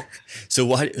 Um, No. so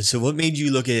what made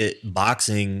you look at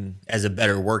boxing as a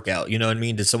better workout? You know what I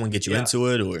mean? Did someone get you Yeah. into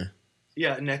it, or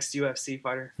Yeah. Next UFC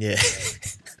fighter. yeah,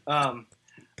 Um,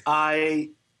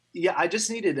 I yeah, I just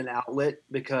needed an outlet,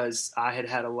 because I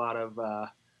had a lot of uh,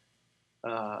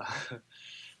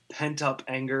 pent up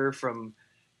anger from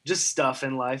just stuff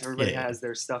in life. Everybody yeah, has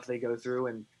their stuff they go through,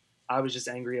 and I was just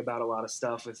angry about a lot of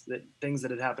stuff, with things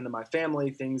that had happened to my family,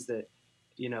 things that,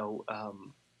 you know,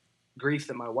 um, grief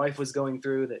that my wife was going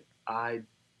through, that I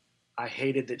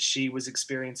hated that she was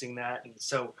experiencing that. And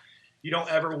so you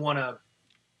don't ever want to.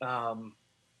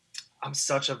 I'm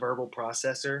such a verbal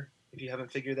processor, if you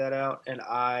haven't figured that out, and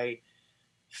I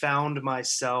found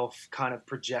myself kind of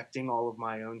projecting all of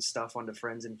my own stuff onto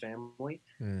friends and family.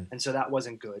 mm, And so that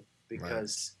wasn't good, right,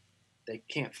 because they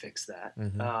can't fix that.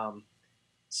 mm-hmm.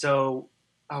 So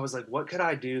I was like, what could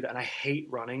I do? And I hate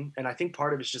running. And I think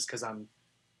part of it's just because I'm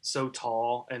so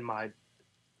tall, and my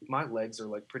legs are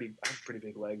like I have pretty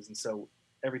big legs. And so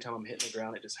every time I'm hitting the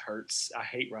ground, it just hurts. I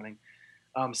hate running.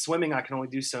 Swimming, I can only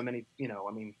do so many,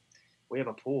 I mean, we have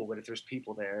a pool, but if there's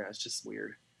people there, it's just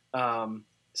weird.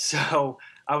 So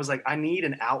I was like, I need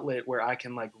an outlet where I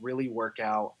can like really work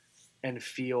out and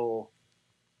feel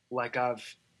like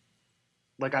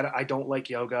I don't like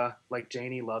yoga. Like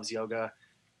Janie loves yoga.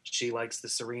 She likes the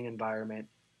serene environment.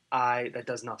 That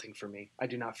does nothing for me. I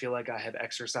do not feel like I have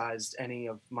exercised any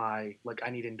of my, like, I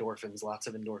need endorphins, lots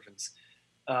of endorphins.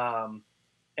 Um,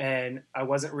 and I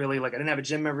wasn't really like, I didn't have a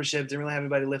gym membership, didn't really have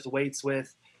anybody to lift weights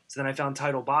with. So then I found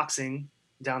Title Boxing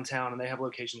downtown, and they have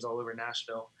locations all over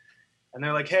Nashville. And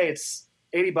they're like, hey, it's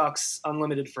 $80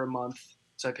 unlimited for a month.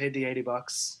 So I paid the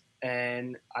 $80,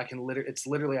 and it's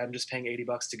literally, I'm just paying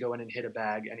 $80 to go in and hit a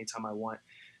bag anytime I want.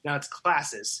 Now it's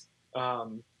classes.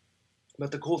 But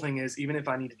the cool thing is, even if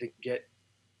I needed to get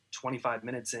 25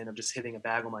 minutes in of just hitting a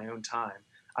bag on my own time,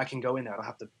 I can go in there. I don't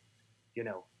have to,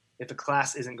 if a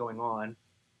class isn't going on,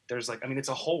 there's like, I mean, it's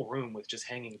a whole room with just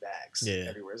hanging bags Yeah,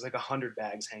 everywhere. There's like 100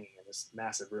 bags hanging in this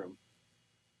massive room.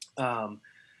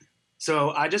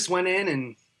 So I just went in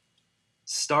and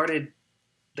started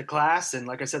the class. And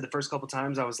like I said, the first couple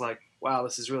times I was like, wow,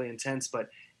 this is really intense. But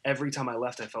every time I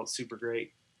left, I felt super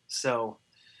great. So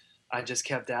I just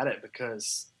kept at it,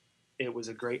 because it was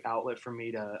a great outlet for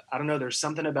me to, I don't know, there's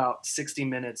something about 60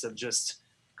 minutes of just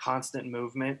constant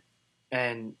movement,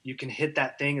 and you can hit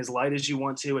that thing as light as you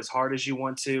want to, as hard as you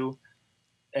want to.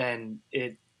 And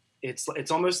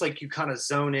it's almost like you kind of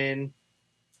zone in,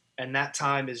 and that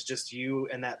time is just you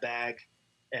and that bag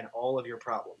and all of your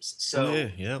problems. So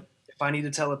Yep. if I need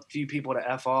to tell a few people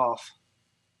to F off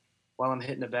while I'm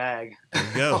hitting a bag, There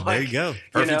you go. like, There you go.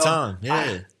 Perfect time.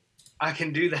 Yeah. I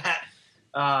can do that.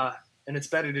 And it's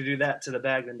better to do that to the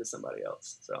bag than to somebody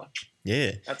else. So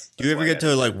Yeah. that's Do you ever get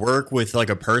to like work with like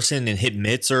a person and hit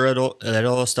mitts or at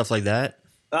all stuff like that?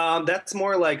 That's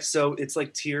more like, so it's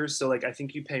like tiers. So like, I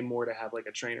think you pay more to have like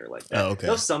a trainer like that. Oh, okay.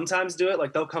 They'll sometimes do it.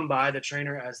 Like they'll come by the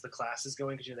trainer as the class is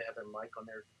going, because they have their mic on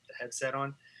their headset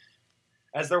on.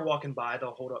 As they're walking by,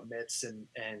 they'll hold up mitts and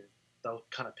they'll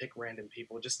kind of pick random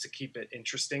people just to keep it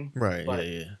interesting. Right. But,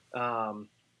 yeah.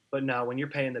 But no, when you're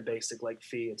paying the basic like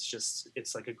fee,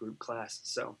 it's like a group class.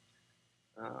 So,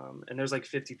 and there's like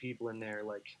 50 people in there,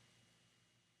 like,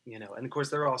 and of course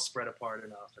they're all spread apart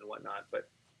enough and whatnot. But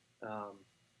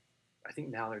I think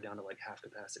now they're down to like half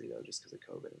capacity though, just because of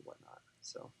COVID and whatnot.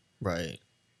 So. Right.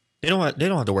 They don't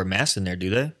have to wear masks in there, do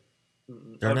they?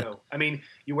 No. I mean,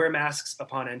 you wear masks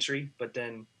upon entry, but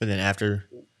then after.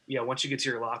 Yeah, once you get to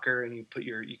your locker and you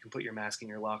can put your mask in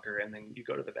your locker, and then you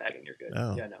go to the bag and you're good.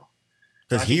 Oh. Yeah, no.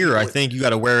 Because here, I think you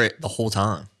got to wear it the whole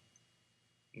time.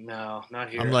 No, not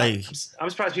here. I'm like, I'm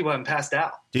surprised people haven't passed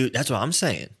out. Dude, that's what I'm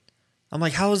saying. I'm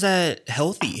like, how is that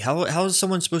healthy? How is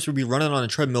someone supposed to be running on a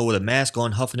treadmill with a mask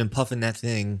on, huffing and puffing that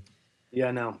thing?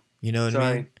 Yeah, no. You know what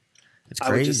I mean? It's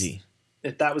crazy.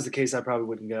 If that was the case, I probably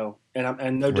wouldn't go.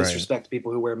 And no disrespect to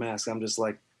people who wear masks. I'm just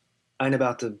like, I ain't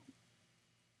about to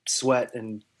sweat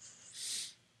and,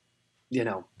 I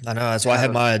know. That's why I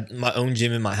have my own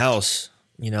gym in my house.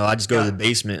 I just go to the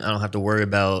basement. I don't have to worry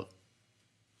about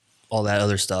all that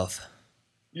other stuff.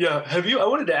 Yeah. I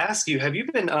wanted to ask you, have you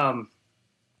been, have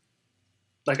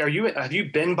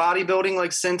you been bodybuilding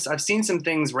like since? I've seen some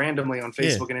things randomly on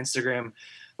Facebook and Instagram.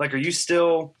 Like, are you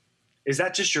still, is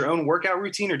that just your own workout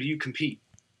routine or do you compete?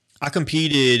 I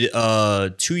competed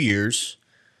 2 years.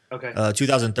 Okay.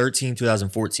 2013,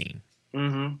 2014.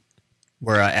 Mm-hmm.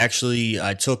 Where I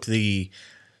took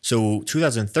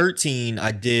 2013,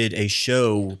 I did a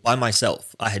show by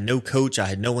myself. I had no coach. I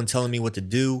had no one telling me what to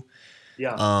do.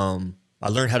 Yeah. I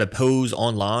learned how to pose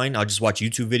online. I just watch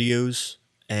YouTube videos.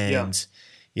 And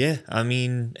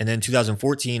and then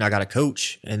 2014, I got a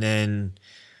coach. And then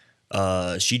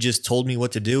she just told me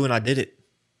what to do and I did it.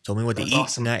 Told me what to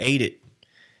eat and I ate it.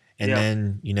 And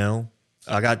then,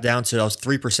 I got down to, I was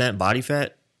 3% body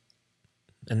fat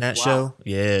in that show.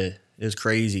 Yeah, it was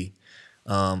crazy.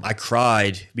 I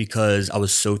cried because I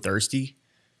was so thirsty.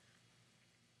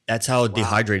 That's how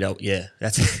dehydrated I was. Yeah,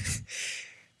 that's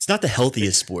it's not the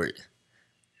healthiest sport.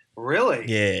 Really?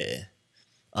 Yeah.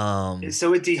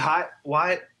 So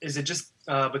why is it just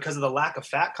because of the lack of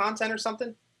fat content or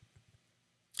something?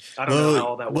 I don't know how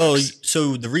all that works. Well,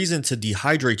 so the reason to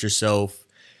dehydrate yourself,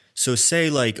 so say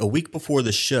like a week before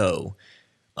the show,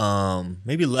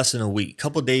 maybe less than a week,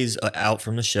 couple days out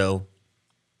from the show,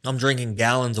 I'm drinking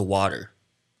gallons of water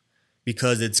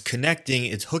because it's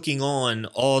hooking on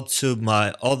all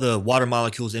the water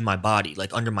molecules in my body,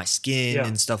 like under my skin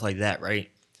and stuff like that, right?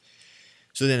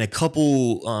 So then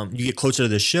you get closer to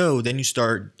the show, then you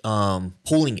start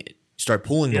pulling it. You start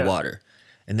pulling the water.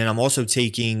 And then I'm also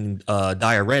taking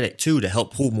diuretic too to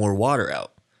help pull more water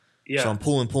out. Yeah. So I'm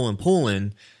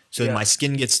pulling. So my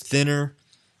skin gets thinner.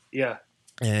 Yeah.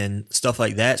 And stuff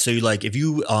like that. So if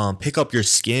you pick up your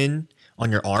skin on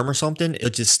your arm or something,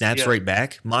 it just snaps right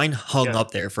back. Mine hung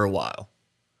up there for a while.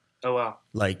 Oh wow.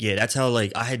 That's how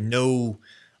I had no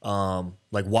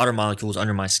water molecules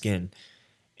under my skin.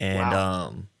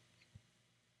 And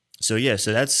so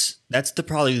that's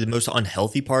probably the most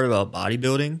unhealthy part about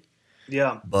bodybuilding.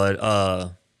 Yeah. But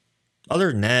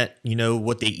other than that,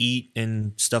 what they eat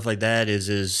and stuff like that is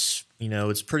it's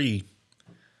pretty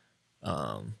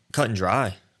cut and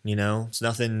dry. It's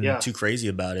nothing too crazy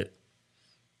about it.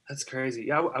 That's crazy.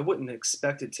 Yeah, I wouldn't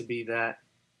expect it to be that.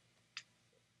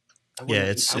 I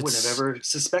wouldn't have ever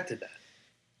suspected that.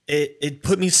 It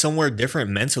put me somewhere different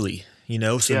mentally,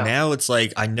 So now it's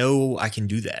like I know I can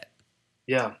do that.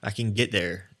 Yeah, I can get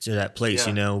there to that place,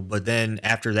 But then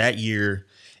after that year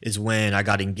is when I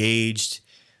got engaged.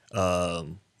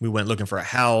 We went looking for a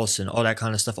house and all that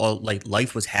kind of stuff. All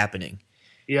life was happening.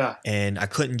 Yeah, and I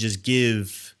couldn't just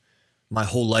give my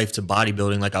whole life to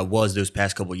bodybuilding like I was those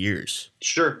past couple years.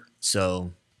 Sure.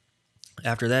 So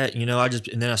after that, and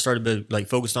then I started to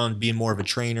focused on being more of a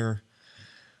trainer.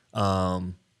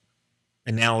 And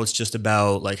now it's just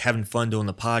about having fun doing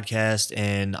the podcast.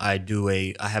 And I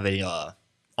have a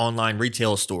online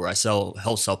retail store. I sell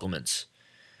health supplements.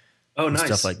 Oh, nice.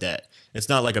 Stuff like that. It's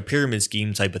not like a pyramid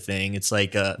scheme type of thing. It's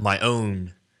like my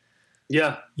own.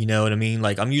 Yeah. You know what I mean?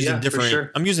 I'm using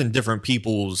I'm using different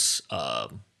people's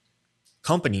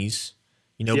companies,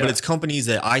 but Yeah. it's companies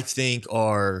that I think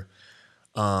are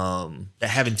that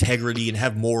have integrity and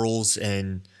have morals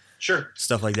and Sure.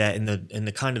 stuff like that. And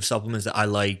the kind of supplements that I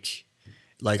like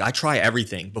I try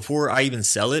everything before I even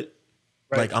sell it.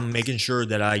 Right. Like I'm making sure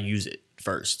that I use it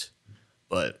first.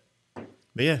 But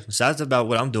yeah, so that's about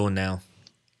what I'm doing now.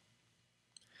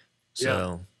 Yeah.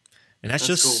 So, and that's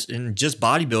That's just cool. and just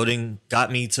bodybuilding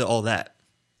got me to all that.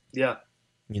 Yeah.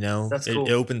 That's It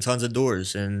cool. opened tons of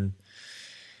doors, and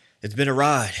it's been a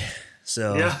ride.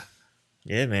 So Yeah.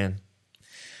 yeah, man.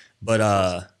 But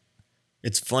That's awesome.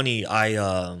 it's funny.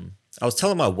 I was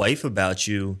telling my wife about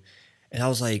you, and I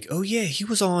was like, oh yeah, he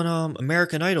was on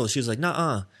American Idol. She was like,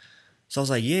 nah. So I was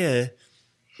like, yeah.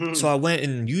 So I went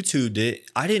and YouTubed it.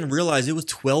 I didn't realize it was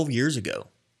 12 years ago.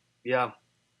 Yeah.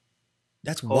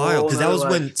 That's wild, Whole because that nother was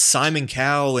when life. Simon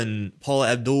Cowell and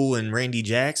Paula Abdul and Randy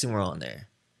Jackson were on there.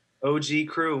 OG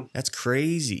crew. That's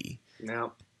crazy.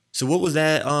 Now. So what was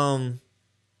that?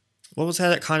 What was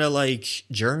that kind of like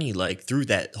journey like through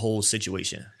that whole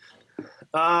situation?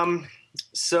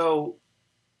 So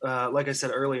like I said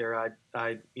earlier,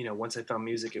 I once I found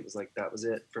music, it was like that was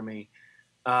it for me.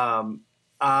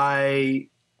 I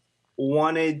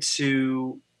wanted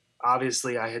to.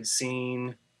 Obviously, I had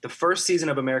seen the first season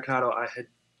of American Idol. I had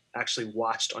actually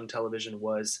watched on television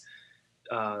was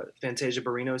Fantasia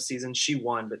Barrino's season. She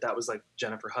won, but that was like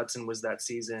Jennifer Hudson was that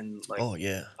season. Like, Oh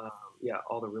yeah. yeah,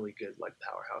 all the really good like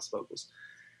powerhouse vocals.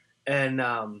 And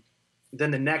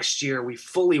then the next year, we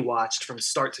fully watched from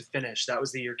start to finish. That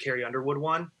was the year Carrie Underwood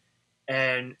won.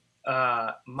 And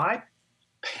my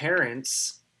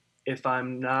parents, if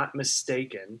I'm not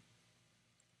mistaken,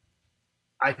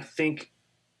 I think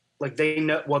like they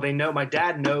know. Well, they know my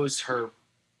dad knows her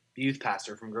youth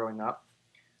pastor from growing up,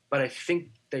 but I think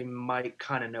they might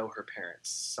kind of know her parents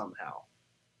somehow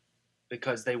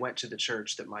because they went to the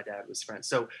church that my dad was friends.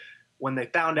 So when they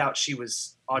found out she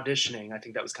was auditioning, I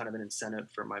think that was kind of an incentive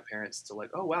for my parents to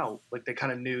like, oh wow, like they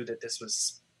kind of knew that this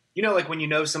was, like when you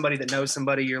know somebody that knows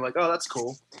somebody, you're like, oh, that's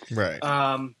cool. Right.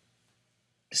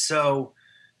 So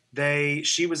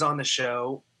she was on the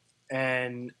show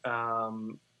and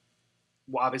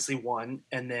obviously won,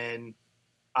 and then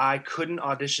I couldn't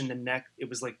audition the next. It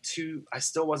was like I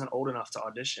still wasn't old enough to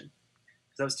audition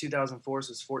because that was 2004, so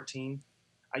it was 14.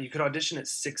 You could audition at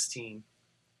 16,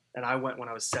 and I went when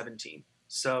I was 17.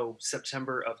 So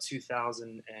September of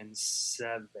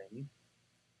 2007,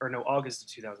 or no, August of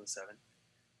 2007.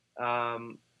 I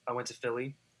went to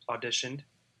Philly, auditioned,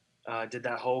 did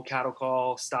that whole cattle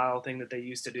call style thing that they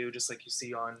used to do, just like you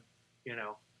see on,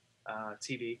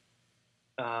 TV.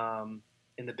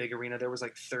 In the big arena, there was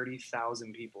like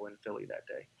 30,000 people in Philly that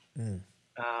day.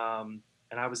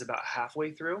 And I was about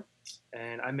halfway through,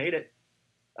 and I made it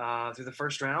through the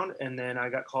first round. And then I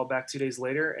got called back 2 days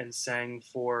later and sang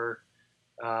for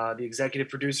the executive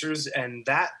producers. And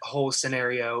that whole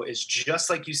scenario is just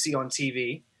like you see on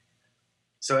TV.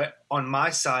 So on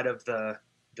my side of the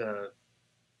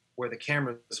where the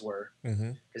cameras were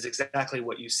is exactly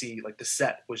what you see. Like the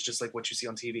set was just like what you see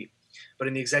on TV. But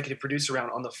in the executive producer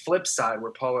round, on the flip side,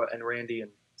 where Paula and Randy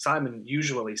and Simon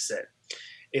usually sit,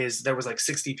 there was like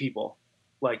 60 people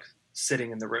like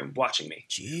sitting in the room watching me.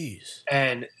 Jeez.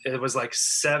 And it was like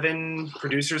 7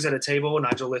 producers at a table: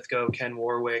 Nigel Lithgow, Ken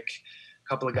Warwick, a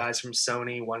couple of guys from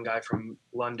Sony, one guy from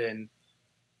London,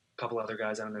 a couple other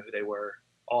guys, I don't know who they were,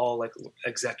 all like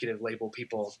executive label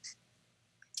people,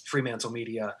 Fremantle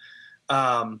Media.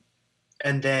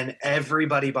 And then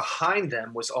everybody behind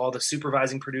them was all the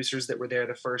supervising producers that were there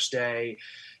the first day,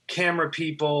 camera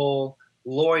people,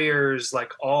 lawyers,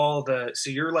 like so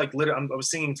you're like literally, I was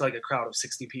singing to like a crowd of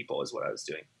 60 people is what I was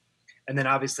doing. And then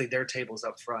obviously their tables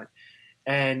up front.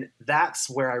 And that's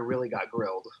where I really got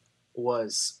grilled,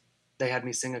 was they had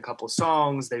me sing a couple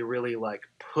songs. They really like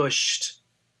pushed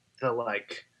the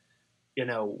like,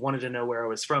 wanted to know where I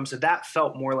was from. So that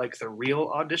felt more like the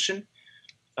real audition.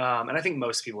 And I think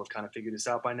most people have kind of figured this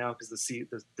out by now because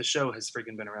the show has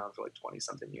freaking been around for like 20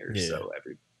 something years. Yeah. So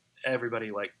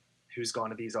everybody like who's gone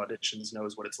to these auditions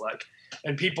knows what it's like.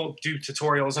 And people do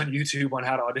tutorials on YouTube on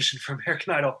how to audition for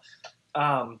American Idol.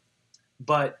 So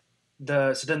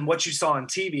then what you saw on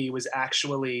TV was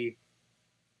actually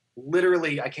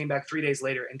literally, I came back 3 days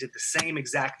later and did the same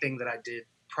exact thing that I did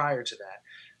prior to that.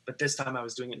 But this time I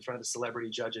was doing it in front of the celebrity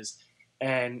judges.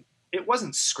 And it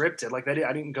wasn't scripted. Like I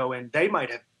didn't go in. They might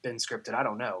have been scripted. I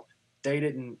don't know. They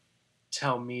didn't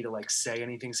tell me to like say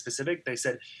anything specific. They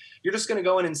said, you're just going to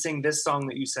go in and sing this song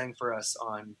that you sang for us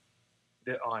on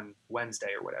Wednesday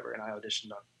or whatever. And I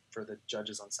auditioned for the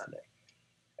judges on Sunday.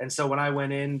 And so when I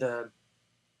went in,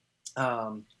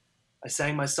 I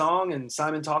sang my song and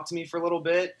Simon talked to me for a little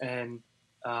bit. And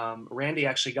Randy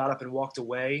actually got up and walked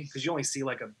away because you only see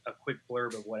like a quick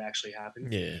blurb of what actually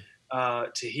happened. Yeah.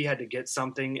 He had to get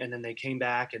something, and then they came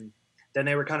back, and then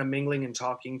they were kind of mingling and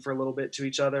talking for a little bit to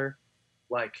each other,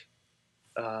 like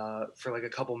for like a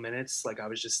couple minutes. Like I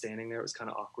was just standing there. It was kind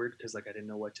of awkward because like I didn't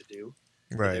know what to do.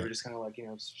 Right. They were just kind of like, you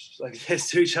know, like this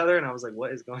to each other, and I was like,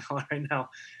 what is going on right now?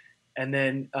 And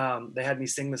then they had me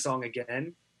sing the song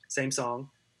again, same song,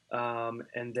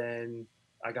 and then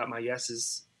I got my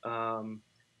yeses, and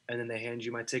then they hand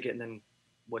you my ticket, and then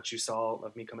what you saw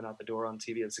of me coming out the door on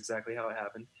TV, that's exactly how it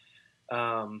happened.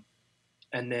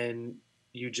 And then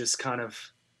you just kind of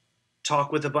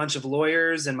talk with a bunch of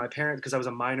lawyers and my parents, because I was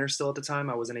a minor still at the time.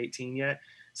 I wasn't 18 yet.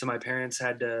 So my parents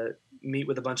had to meet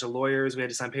with a bunch of lawyers. We had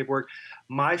to sign paperwork.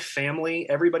 My family,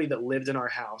 everybody that lived in our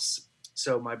house,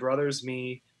 so my brothers,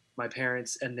 me, my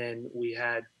parents, and then we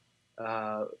had,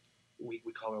 we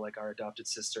call her like our adopted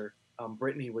sister.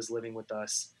 Brittany was living with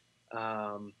us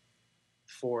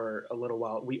for a little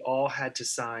while. We all had to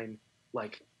sign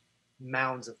like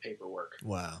mounds of paperwork.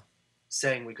 Wow.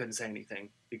 Saying we couldn't say anything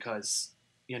because,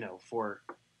 you know, for,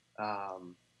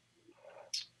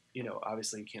 you know,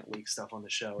 obviously you can't leak stuff on the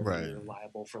show. Right. You're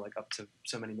liable for like up to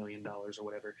so many $1 million or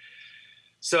whatever.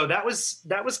 So that was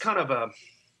kind of a,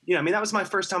 you know, I mean, that was my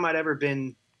first time I'd ever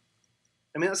been.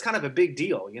 I mean, that's kind of a big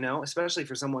deal, you know, especially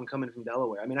for someone coming from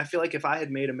Delaware. I mean, I feel like if I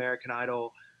had made American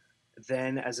Idol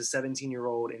then as a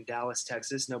 17-year-old in Dallas,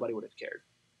 Texas, nobody would have cared.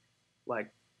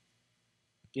 Like,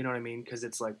 you know what I mean? Because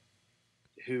it's like,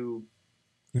 who.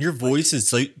 Your voice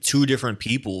is like two different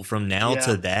people from now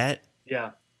to that.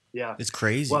 Yeah. Yeah. It's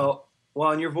crazy. Well,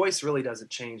 and your voice really doesn't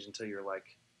change until you're like,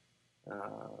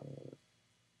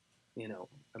 you know,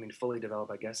 I mean, fully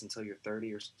developed, I guess, until you're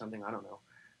 30 or something. I don't know.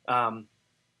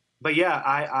 But yeah,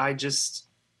 I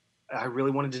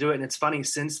really wanted to do it. And it's funny,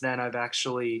 since then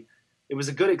it was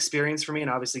a good experience for me. And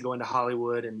obviously going to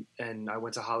Hollywood, and I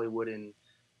went to Hollywood, and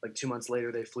like 2 months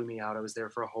later, they flew me out. I was there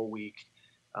for a whole week,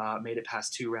 made it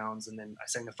past 2 rounds. And then I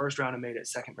sang the first round and made it,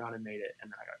 second round and made it.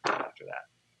 And then I got cut after that.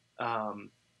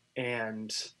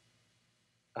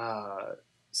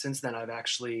 Since then I've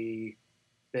actually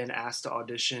been asked to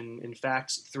audition. In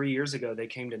fact, 3 years ago, they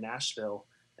came to Nashville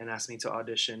and asked me to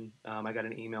audition. I got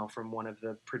an email from one of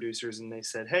the producers, and they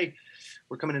said, "Hey,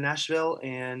 we're coming to Nashville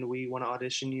and we want to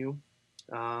audition you.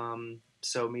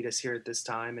 So meet us here at this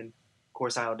time." And of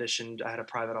course I auditioned. I had a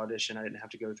private audition. I didn't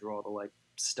have to go through all the like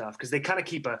stuff, because they kind of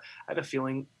I have a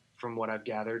feeling from what I've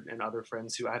gathered, and other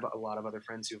friends I have a lot of other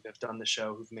friends who have done the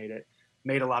show, who've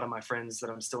made a lot of my friends that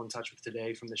I'm still in touch with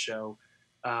today from the show,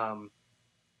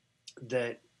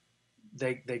 that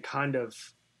they kind of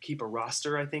keep a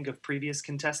roster, I think, of previous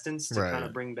contestants to kind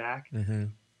of bring back.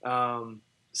 Mm-hmm.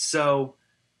 So,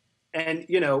 and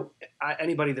you know,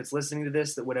 anybody that's listening to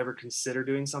this that would ever consider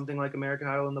doing something like American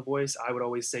Idol and The Voice, I would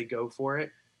always say go for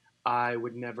it. I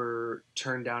would never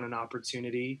turn down an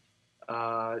opportunity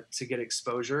to get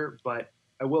exposure, but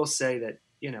I will say that,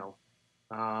 you know,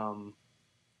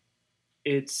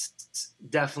 it's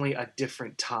definitely a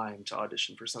different time to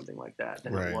audition for something like that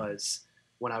than it was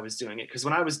when I was doing it. Because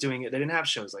when I was doing it, they didn't have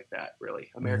shows like that, really.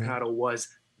 American Idol was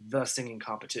the singing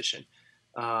competition.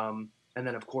 And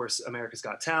then, of course, America's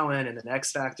Got Talent, and then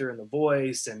X Factor, and The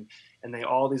Voice, and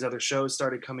all these other shows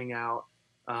started coming out.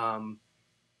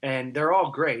 And they're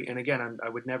all great. And again, I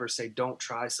would never say don't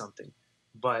try something.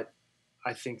 But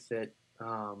I think that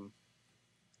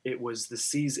it was the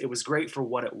season. It was great for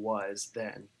what it was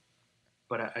then.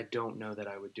 But I don't know that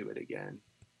I would do it again.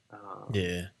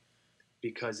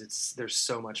 Because there's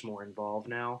so much more involved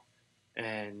now,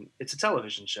 and it's a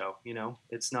television show. You know,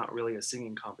 it's not really a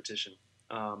singing competition.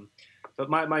 But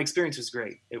my experience was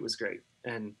great. It was great,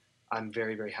 and I'm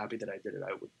very, very happy that I did it.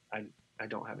 I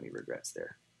don't have any regrets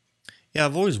there. Yeah,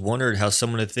 I've always wondered how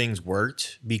some of the things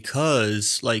worked,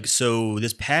 because like, so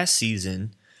this past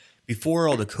season, before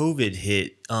all the COVID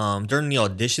hit, during the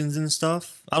auditions and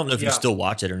stuff, I don't know if you still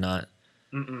watch it or not.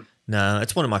 Mm-mm. No,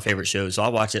 it's one of my favorite shows, so I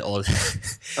watch it all the time.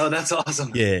 Oh, that's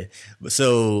awesome. Yeah.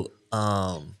 So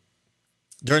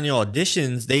during the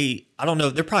auditions, I don't know,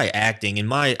 they're probably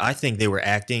acting. I think they were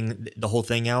acting the whole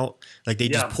thing out. Like they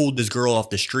just pulled this girl off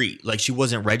the street. Like she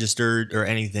wasn't registered or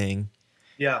anything.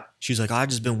 Yeah. She's like, I've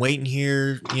just been waiting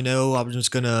here, you know, I was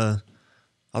just gonna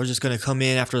come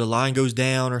in after the line goes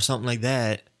down or something like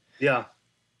that. Yeah.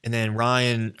 And then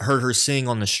Ryan heard her sing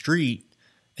on the street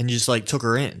and just like took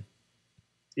her in.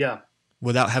 Yeah.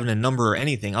 Without having a number or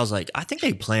anything. I was like, I think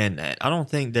they planned that. I don't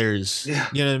think there's, you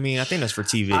know what I mean? I think that's for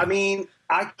TV. I mean,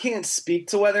 I can't speak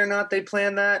to whether or not they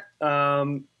planned that.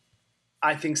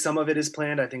 I think some of it is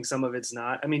planned. I think some of it's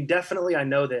not. I mean, definitely I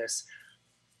know this.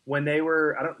 When they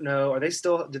were, I don't know,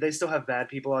 do they still have Bad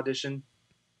People audition?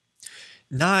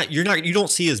 You don't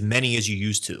see as many as you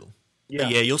used to. But Yeah.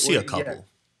 yeah, you'll see Well, a yeah. couple.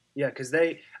 Yeah, because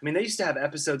I mean, they used to have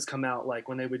episodes come out like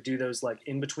when they would do those like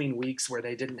in between weeks where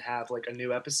they didn't have like a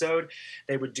new episode.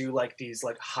 They would do like these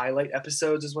like highlight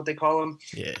episodes, is what they call them,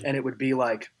 Yeah. and it would be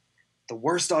like the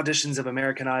worst auditions of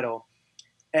American Idol.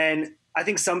 And I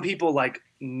think some people like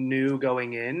knew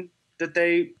going in that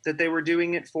they were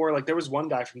doing it for, like, there was one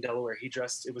guy from Delaware. He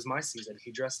dressed, it was my season.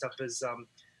 He dressed up as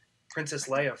Princess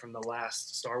Leia from the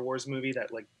last Star Wars movie,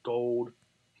 that like gold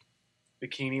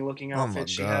bikini looking Oh my outfit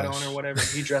she had on or gosh. whatever.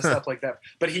 He dressed up like that,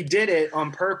 but he did it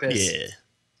on purpose Yeah.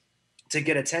 to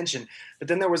get attention. But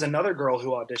then there was another girl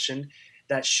who auditioned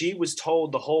that she was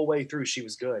told the whole way through she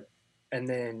was good, and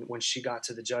then when she got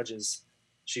to the judges,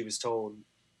 she was told,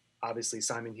 obviously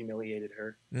Simon humiliated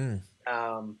her. Mm.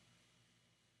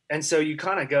 And so you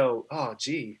kind of go, oh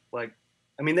gee, like,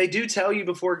 I mean, they do tell you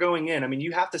before going in. I mean,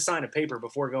 you have to sign a paper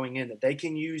before going in that they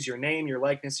can use your name, your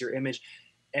likeness, your image,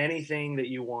 anything that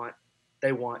you want,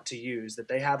 they want to use, that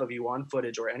they have of you on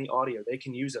footage or any audio, they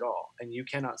can use it all, and you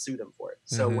cannot sue them for it.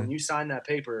 So Mm-hmm. when you sign that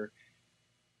paper,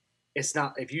 it's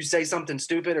not, if you say something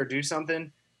stupid or do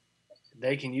something,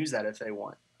 they can use that if they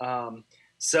want.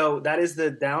 So that is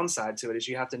the downside to it, is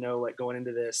you have to know, like, going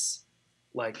into this,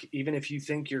 like, even if you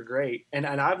think you're great, and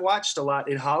I've watched a lot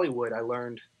in Hollywood. I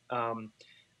learned, I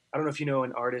don't know if you know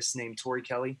an artist named Tori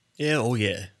Kelly. Yeah. Oh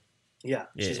yeah. Yeah,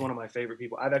 Yeah. she's one of my favorite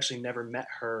people. I've actually never met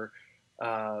her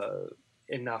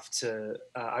enough to.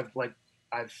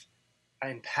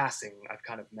 In passing, I've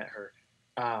kind of met her,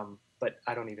 but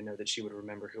I don't even know that she would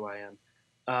remember who I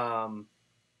am.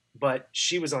 But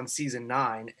she was on season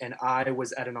 9, and I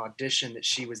was at an audition that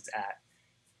she was at,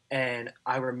 and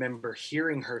I remember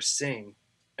hearing her sing,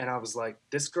 and I was like,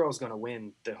 "This girl's gonna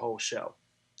win the whole show.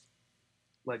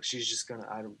 Like, she's just gonna.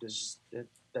 I don't.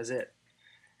 That's it."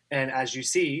 And as you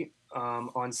see,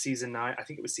 on season 9, I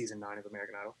think it was season 9 of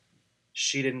American Idol,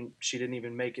 she didn't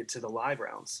even make it to the live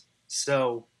rounds.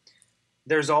 So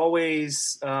there's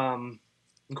always, of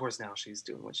course, now she's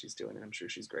doing what she's doing, and I'm sure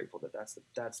she's grateful that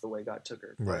that's the way God took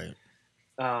her. Right.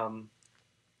 But,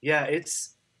 yeah,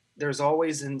 there's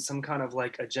always in some kind of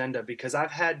like agenda, because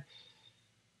I've had,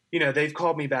 they've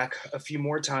called me back a few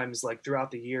more times, like,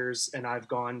 throughout the years, and I've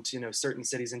gone to, certain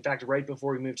cities. In fact, right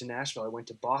before we moved to Nashville, I went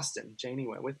to Boston. Janie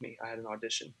went with me. I had an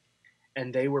audition,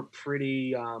 and they were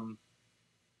pretty,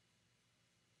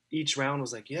 each round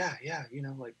was like, yeah,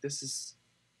 like, this is,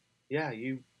 yeah,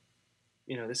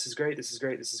 this is great. This is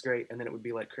great. This is great. And then it would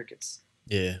be like crickets.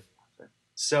 Yeah.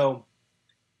 So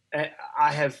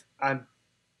I have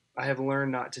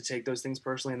learned not to take those things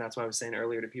personally. And that's why I was saying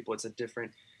earlier to people, it's a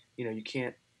different, you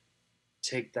can't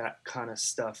take that kind of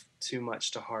stuff too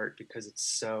much to heart, because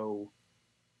it's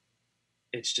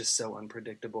just so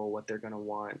unpredictable what they're going to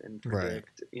want and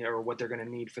predict, Right. or what they're going to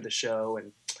need for the show.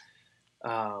 And,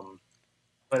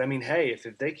 but I mean, hey, if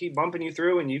they keep bumping you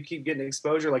through and you keep getting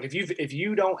exposure, like, if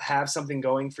you don't have something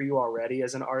going for you already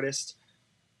as an artist,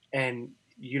 and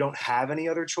you don't have any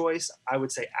other choice, I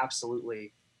would say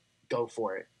absolutely go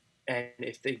for it. And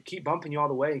if they keep bumping you all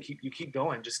the way and you keep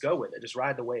going, just go with it. Just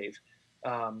ride the wave.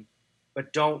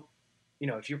 But don't,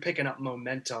 if you're picking up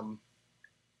momentum,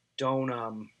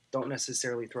 don't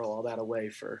necessarily throw all that away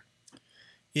for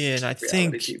Yeah, and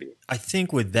reality TV. I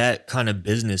think with that kind of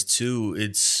business too,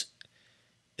 it's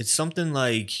something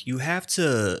like you have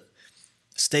to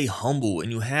stay humble,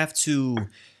 and you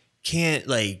can't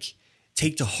like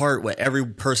take to heart what every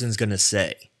person's gonna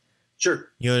say. Sure.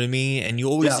 You know what I mean? And you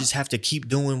always Yeah. just have to keep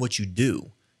doing what you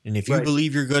do. And if you Right.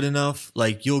 believe you're good enough,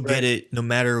 like, you'll get Right. it no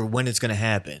matter when it's gonna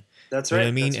happen. That's You know right. what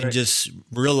I mean? That's And right. just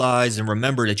realize and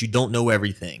remember that you don't know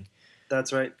everything.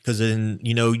 That's right. Because then,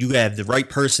 you have the right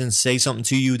person say something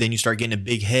to you, then you start getting a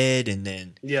big head, and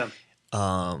then, Yeah.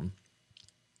 and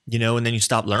then you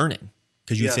stop learning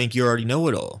because you Yeah. think you already know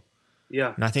it all.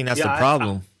 Yeah. And I think that's Yeah, the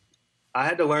problem. I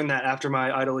had to learn that after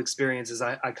my Idol experiences.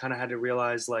 I kind of had to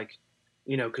realize, like,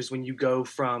 because when you go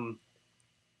from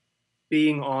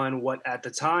being on what at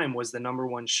the time was the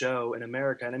 #1 show in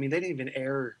America, and I mean, they didn't even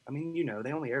air, I mean,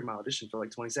 they only aired my audition for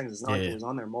like 20 seconds. It's not like Yeah. it was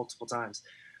on there multiple times.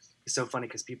 It's so funny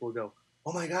because people would go,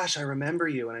 "Oh my gosh, I remember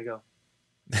you." And I go,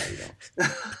 "No, you don't."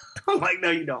 I'm like,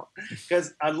 "No, you don't."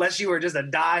 Because unless you were just a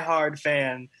diehard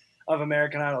fan of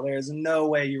American Idol, there is no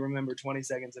way you remember 20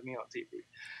 seconds of me on TV.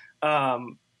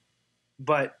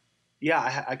 But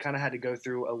yeah, I kind of had to go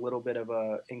through a little bit of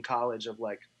in college of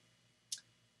like,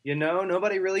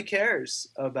 nobody really cares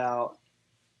about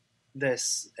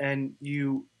this. And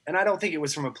I don't think it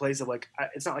was from a place of like,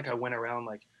 it's not like I went around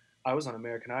like I was on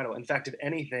American Idol. In fact, if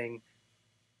anything,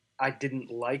 I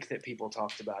didn't like that people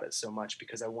talked about it so much,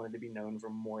 because I wanted to be known for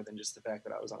more than just the fact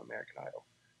that I was on American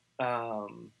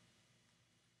Idol.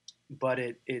 but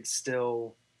it's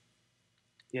still,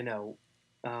 you know,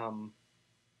 um,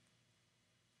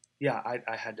 yeah, I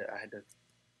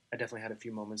definitely had a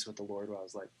few moments with the Lord where I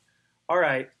was like, all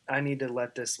right, I need to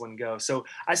let this one go. So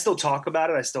I still talk about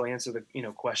it. I still answer the,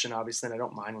 question, obviously, and I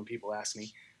don't mind when people ask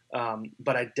me.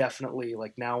 But I definitely,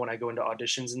 like, now when I go into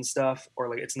auditions and stuff, or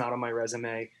like it's not on my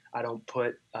resume, I don't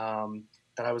put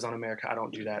that I was on America. I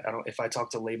don't do that. I don't. If I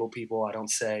talk to label people, I don't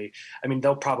say. I mean,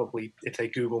 they'll probably, if they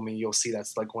Google me, you'll see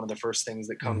that's like one of the first things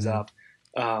that comes Mm-hmm. up.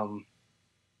 Um,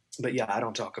 but yeah, I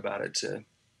don't talk about it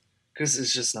because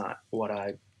it's just not what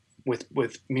I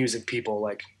with music people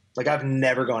like I've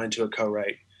never gone into a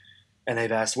co-write and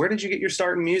they've asked, where did you get your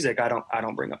start in music? I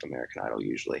don't bring up American Idol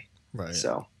usually. Right.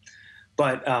 So,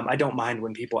 but I don't mind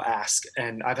when people ask,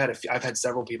 and I've had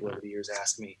several people over the years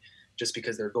ask me just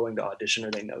because they're going to audition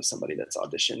or they know somebody that's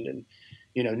auditioned, and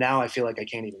now I feel like I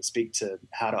can't even speak to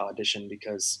how to audition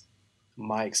because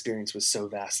my experience was so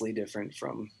vastly different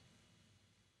from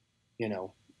you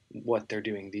know what they're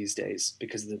doing these days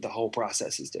because the whole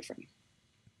process is different.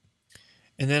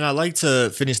 And then I like to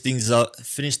finish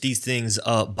these things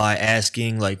up by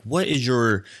asking, like, where's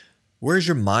your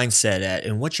mindset at,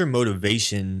 and what's your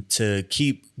motivation to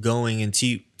keep going and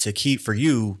to keep for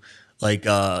you, like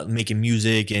making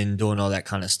music and doing all that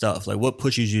kind of stuff. Like, what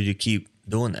pushes you to keep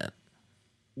doing that?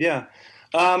 Yeah,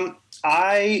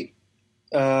 I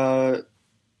that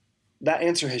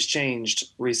answer has changed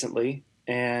recently,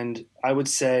 and I would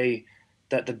say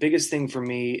that the biggest thing for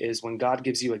me is when God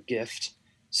gives you a gift,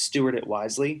 steward it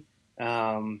wisely.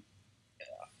 Um,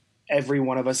 every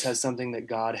one of us has something that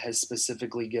God has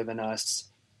specifically given us.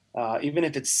 Even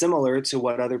if it's similar to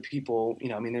what other people,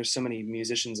 I mean, there's so many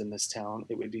musicians in this town,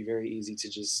 it would be very easy to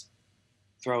just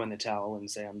throw in the towel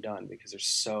and say, I'm done because there's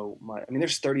so much. I mean,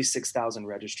 there's 36,000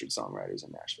 registered songwriters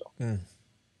in Nashville. Mm.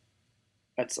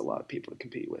 That's a lot of people to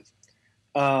compete with.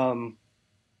 Um,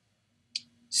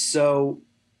 so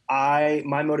my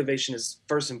motivation is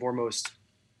first and foremost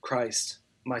Christ.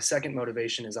 My second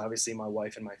motivation is obviously my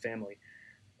wife and my family.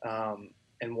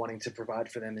 And wanting to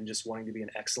provide for them and just wanting to be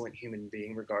an excellent human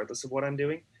being regardless of what I'm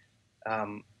doing.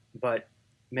 But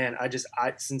man,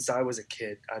 since I was a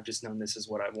kid, I've just known this is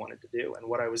what I wanted to do and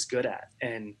what I was good at.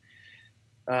 And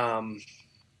um,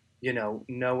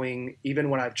 knowing even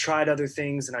when I've tried other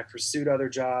things and I pursued other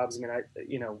jobs. I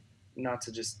mean, not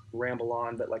to just ramble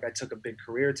on, but like I took a big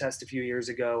career test a few years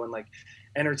ago, and like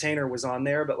entertainer was on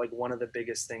there, but like one of the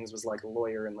biggest things was like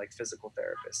lawyer and like physical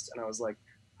therapist, and I was like,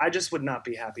 I just would not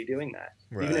be happy doing that.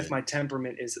 Even if Right. my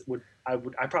temperament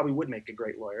I probably would make a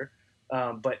great lawyer,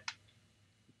 but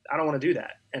I don't want to do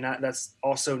that, and that's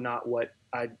also not what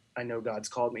I know God's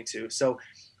called me to. So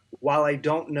while I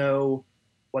don't know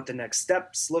what the next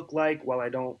steps look like, while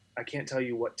I can't tell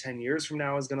you what 10 years from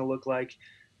now is going to look like.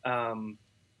 Um,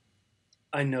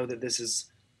 I know that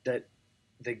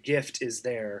the gift is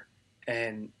there,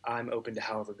 and I'm open to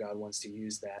however God wants to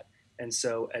use that. And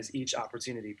so as each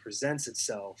opportunity presents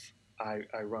itself, I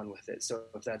run with it. So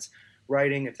if that's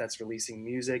writing, if that's releasing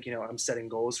music, I'm setting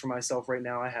goals for myself right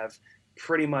now. I have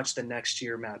pretty much the next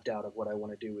year mapped out of what I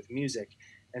want to do with music.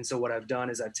 And so what I've done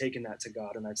is I've taken that to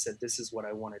God and I've said, this is what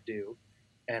I want to do.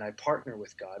 And I partner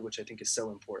with God, which I think is so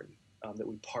important, that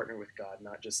we partner with God,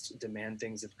 not just demand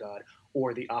things of God,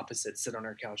 or the opposite, sit on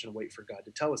our couch and wait for God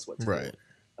to tell us what to do. Right.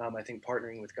 I think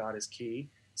partnering with God is key.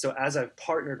 So as I've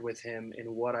partnered with him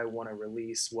in what I want to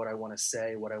release, what I want to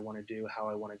say, what I want to do, how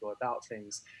I want to go about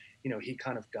things, he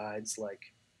kind of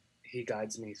he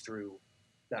guides me through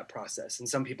that process. And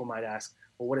some people might ask,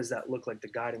 well, what does that look like, the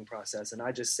guiding process? And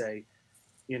I just say,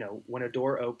 when a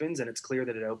door opens and it's clear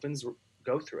that it opens,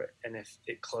 go through it. And if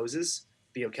it closes,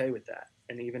 be okay with that.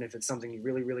 And even if it's something you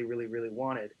really, really, really, really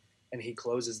wanted and he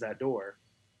closes that door,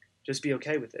 just be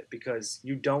okay with it because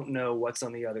you don't know what's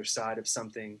on the other side of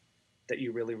something that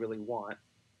you really, really want.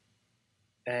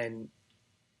 And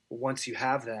once you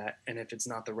have that, and if it's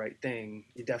not the right thing,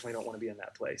 you definitely don't want to be in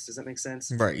that place. Does that make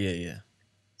sense? Right. Yeah. Yeah.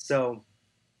 So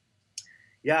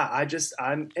yeah,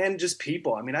 and just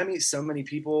people. I mean, I meet so many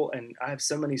people and I have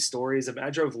so many stories. I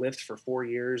drove Lyft for 4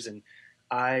 years and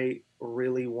I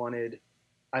really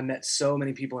I met so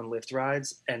many people in Lyft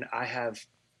rides and I have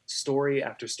story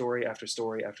after story after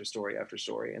story after story after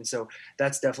story. And so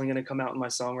that's definitely going to come out in my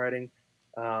songwriting.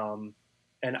 Um,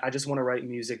 and I just want to write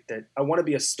music that I want to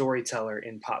be a storyteller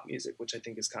in pop music, which I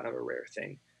think is kind of a rare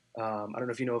thing. I don't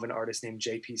know if you know of an artist named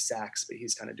JP Sachs, but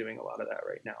he's kind of doing a lot of that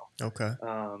right now. Okay.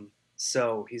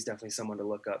 So he's definitely someone to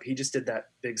look up. He just did that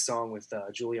big song with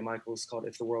Julia Michaels called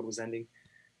 "If the World Was Ending."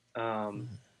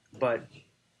 But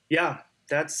yeah,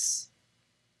 that's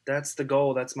the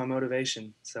goal. That's my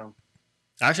motivation. So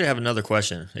I actually have another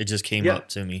question. It just came Yeah. up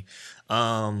to me.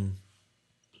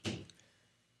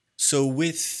 So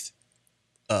with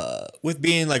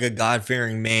being like a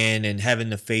God-fearing man and having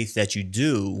the faith that you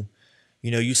do,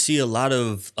 you see a lot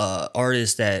of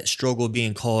artists that struggle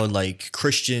being called like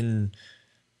Christian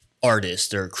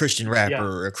artist or Christian Yeah.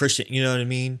 rapper or Christian, you know what I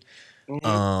mean? Mhm.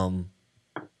 Um,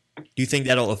 do you think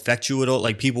that'll affect you at all?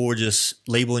 Like people were just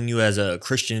labeling you as a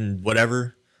Christian,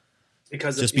 whatever,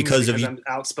 just You mean because of because you? I'm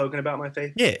outspoken about my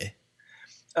faith? Yeah,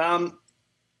 Um,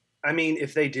 I mean,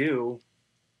 if they do,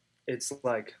 it's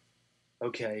like,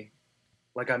 okay,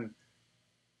 like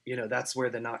that's where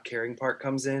the not caring part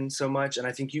comes in so much. And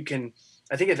I think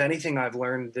if anything I've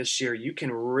learned this year, you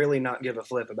can really not give a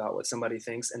flip about what somebody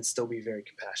thinks and still be very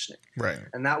compassionate. right.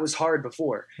 And that was hard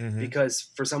before Mm-hmm. because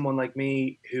for someone like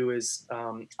me who is,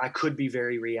 I could be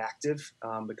very reactive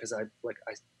because I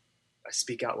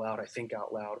speak out loud, I think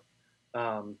out loud.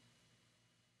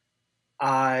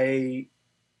 I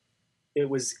it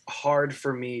was hard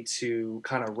for me to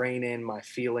kind of rein in my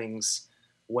feelings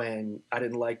when I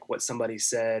didn't like what somebody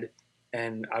said,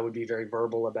 and I would be very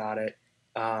verbal about it.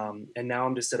 And now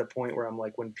I'm just at a point where I'm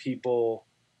like, when people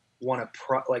want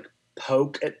to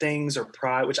poke at things or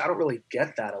pry, which I don't really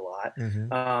get that a lot.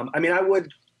 Mm-hmm. I mean, I would.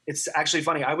 It's actually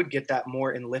funny. I would get that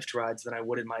more in Lyft rides than I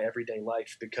would in my everyday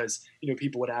life because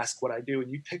people would ask what I do, and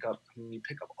you pick up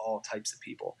all types of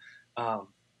people.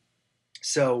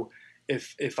 So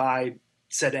if I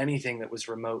said anything that was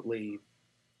remotely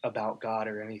about God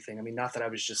or anything, I mean, not that I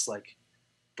was just like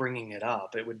bringing it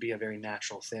up, it would be a very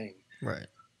natural thing. Right.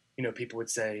 People would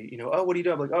say, oh, what do you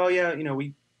do? I'm like, oh yeah,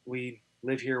 we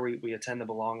live here, we attend the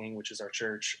Belonging, which is our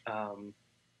church,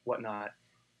 whatnot.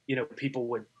 People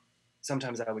would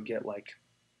sometimes I would get like,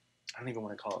 I don't even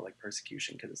want to call it like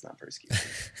persecution because it's not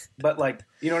persecution, but like,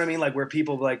 you know what I mean? Like where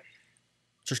people like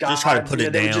just try to put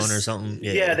it down or something.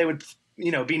 Yeah, they would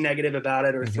be negative about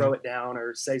it or Mm-hmm. throw it down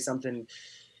or say something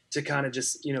to kind of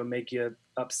just make you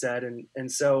upset,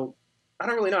 and so I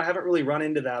don't really know. I haven't really run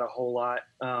into that a whole lot.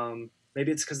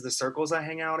 Maybe it's because of the circles I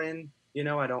hang out in.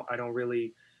 I don't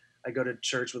really. I go to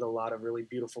church with a lot of really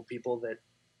beautiful people that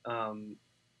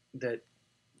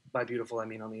by beautiful I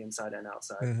mean on the inside and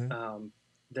outside, Mm-hmm.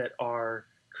 that are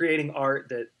creating art,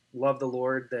 that love the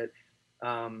Lord, that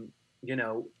and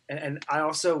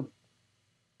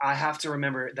I have to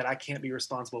remember that I can't be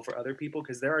responsible for other people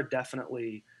because there are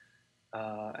definitely,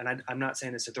 and I'm not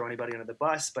saying this to throw anybody under the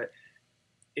bus, but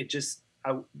it just,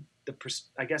 I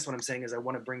guess what I'm saying is I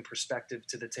want to bring perspective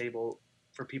to the table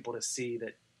for people to see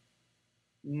that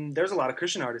there's a lot of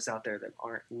Christian artists out there that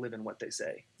aren't living what they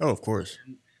say. Oh, of course.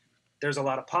 And there's a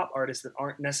lot of pop artists that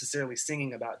aren't necessarily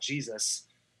singing about Jesus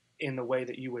in the way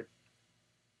that you would,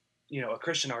 a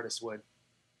Christian artist would,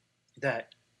 that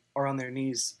are on their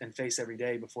knees and face every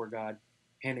day before God,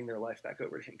 handing their life back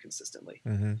over to Him consistently.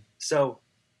 Mm-hmm. So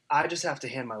I just have to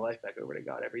hand my life back over to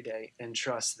God every day and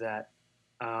trust that,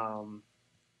 I'm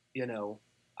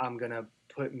going to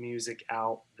put music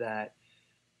out that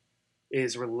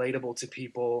is relatable to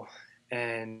people.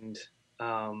 And,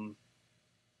 because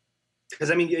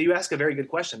I mean, you ask a very good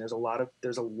question. There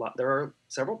are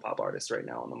several pop artists right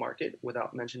now on the market,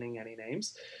 without mentioning any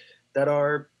names, that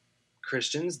are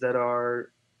Christians that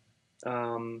are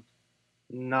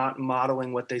not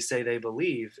modeling what they say they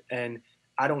believe. And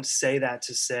I don't say that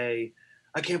to say,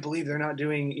 I can't believe they're not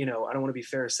doing, I don't want to be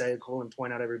pharisaical and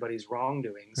point out everybody's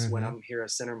wrongdoings when I'm here a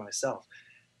sinner myself.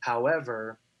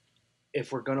 However,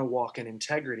 if we're going to walk in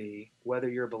integrity, whether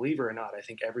you're a believer or not, I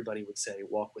think everybody would say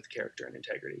walk with character and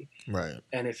integrity. Right.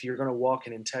 And if you're going to walk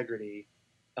in integrity,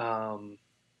 I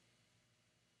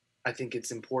think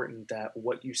it's important that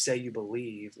what you say you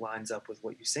believe lines up with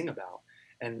what you sing about.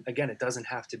 And again, it doesn't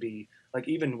have to be like,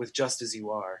 even with Just As You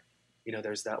Are,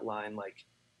 there's that line like,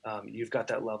 you've got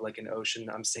that love like an ocean,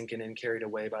 I'm sinking in, carried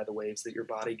away by the waves that your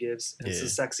body gives. And It's a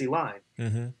sexy line.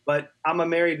 Mm-hmm. But I'm a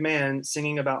married man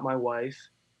singing about my wife.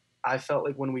 I felt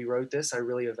like when we wrote this, I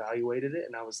really evaluated it.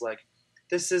 And I was like,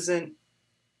 this isn't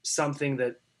something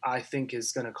that I think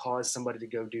is going to cause somebody to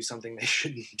go do something they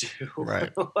shouldn't do.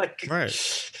 Right.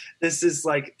 Right. This is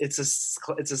like, it's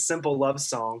a simple love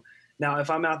song. Now, if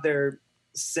I'm out there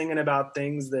singing about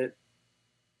things that,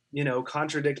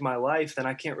 contradict my life, then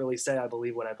I can't really say I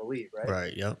believe what I believe. Right.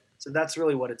 Right. Yep. So that's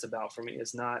really what it's about for me.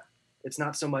 It's not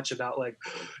so much about like,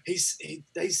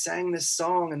 they sang this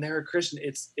song and they're a Christian.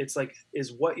 It's like,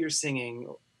 is what you're singing,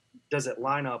 does it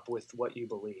line up with what you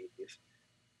believe?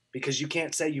 Because you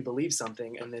can't say you believe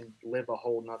something and then live a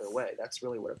whole nother way. That's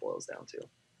really what it boils down to.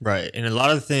 Right. And a lot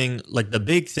of the thing, like the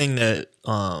big thing that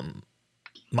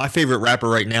my favorite rapper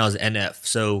right now is NF.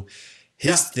 So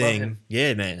his love him. thing,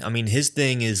 yeah, man. I mean, his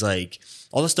thing is like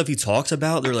all the stuff he talks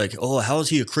about. They're like, oh, how is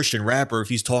he a Christian rapper if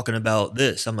he's talking about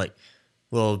this? I'm like,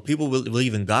 well, people who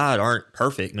believe in God aren't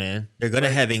perfect, man. They're gonna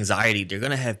Right. have anxiety. They're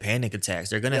gonna have panic attacks.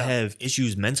 They're gonna Yeah. have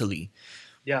issues mentally,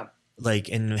 Yeah. like,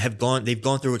 and they've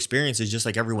gone through experiences just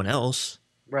like everyone else.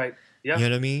 Right. Yeah. You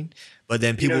know what I mean? But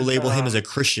then You people know, label him as a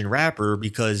Christian rapper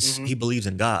because mhm. he believes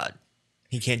in God.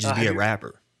 He can't just be a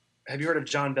rapper. Have you heard of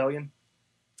John Bellion?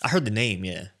 I heard the name,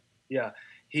 yeah. Yeah.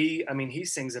 He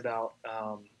sings about,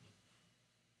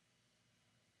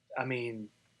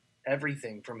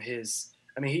 everything from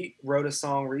he wrote a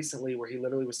song recently where he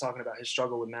literally was talking about his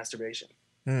struggle with masturbation.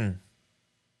 Hmm.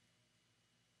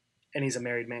 And he's a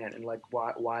married man, and like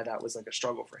why that was like a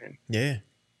struggle for him. Yeah.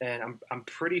 And I'm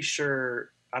pretty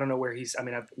sure, I don't know where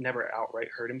I've never outright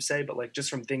heard him say, but like just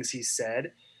from things he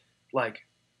said, like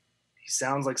he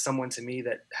sounds like someone to me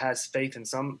that has faith in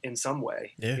some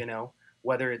way, Yeah.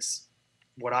 whether it's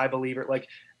what I believe or like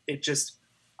it just,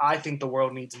 I think the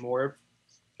world needs more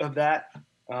of that.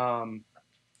 The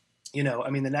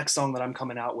next song that I'm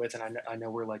coming out with, and I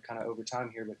know we're like kind of over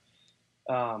time here,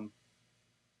 but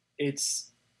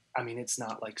it's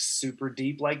not like super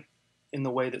deep, like in the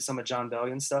way that some of John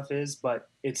Bellion's stuff is, but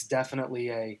it's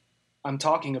definitely I'm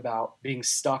talking about being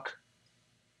stuck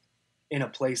in a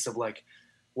place of like,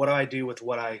 what do I do with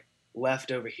what I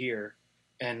left over here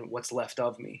and what's left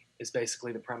of me is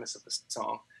basically the premise of the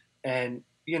song. And,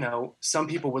 some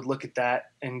people would look at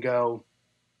that and go,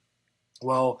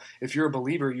 well, if you're a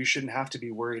believer, you shouldn't have to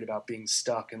be worried about being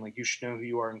stuck and like you should know who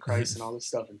you are in Christ and all this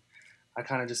stuff. And I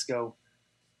kind of just go,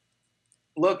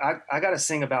 look, I got to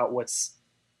sing about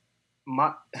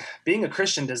being a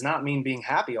Christian does not mean being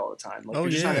happy all the time. Like, you're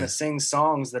just not going to sing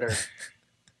songs that are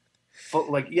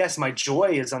like, yes, my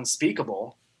joy is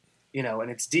unspeakable,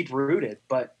 and it's deep rooted,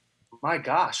 but my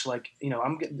gosh, like,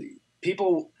 I'm getting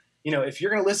people, if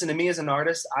you're going to listen to me as an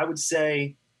artist, I would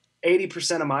say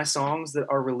 80% of my songs that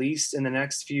are released in the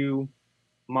next few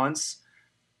months,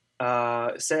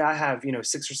 say I have,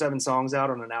 6 or 7 songs out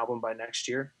on an album by next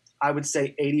year, I would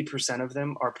say 80% of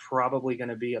them are probably going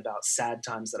to be about sad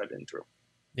times that I've been through.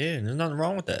 Yeah, there's nothing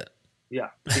wrong with that. Yeah,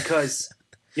 because,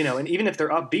 and even if they're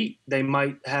upbeat, they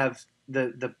might have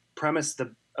the premise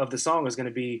of the song is going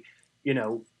to be,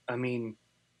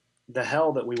 the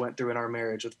hell that we went through in our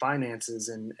marriage with finances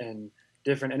and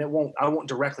different, and I won't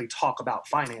directly talk about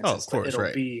finances. Oh, of course,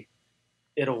 but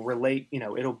it'll relate,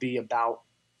 it'll be about,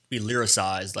 be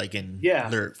lyricized like in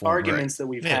lyric form, arguments that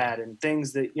we've had and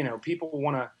things that, people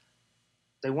want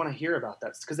to hear about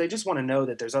that because they just want to know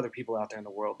that there's other people out there in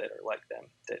the world that are like them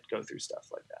that go through stuff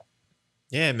like that.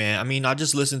 Yeah, man. I mean, I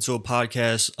just listened to a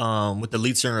podcast with the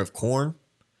lead singer of Korn.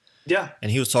 Yeah.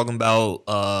 And he was talking about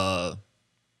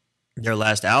their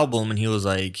last album, and he was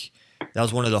like, that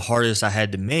was one of the hardest I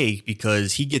had to make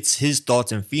because he gets his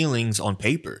thoughts and feelings on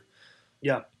paper.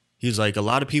 Yeah. He was like, a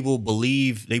lot of people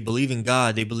believe in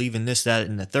God, they believe in this, that,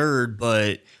 and the third,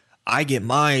 but I get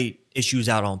my issues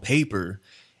out on paper.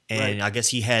 And Right. I guess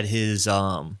he had his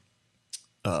wife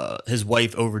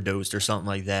overdosed or something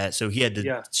like that. So he had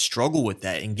to struggle with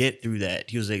that and get through that.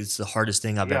 He was like, it's the hardest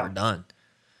thing I've ever done.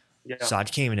 Yeah. So I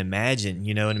can't even imagine,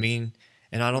 you know what I mean?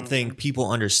 And I don't think people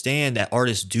understand that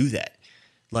artists do that.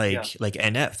 Like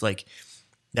NF, like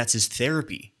that's his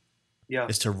therapy. Yeah.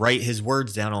 Is to write his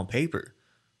words down on paper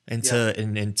and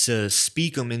to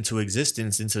speak them into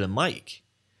existence into the mic.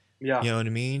 Yeah. You know what I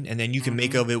mean? And then you can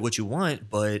make of it what you want,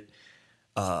 but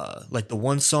like the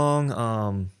one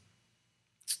song,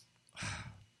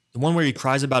 the one where he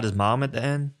cries about his mom at the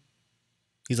end.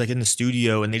 He's like in the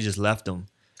studio and they just left him.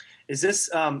 Is this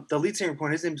the lead singer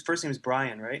point? His first name is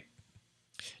Brian, right?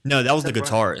 No, that was the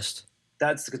guitarist.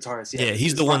 That's the guitarist. Yeah,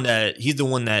 he's the one that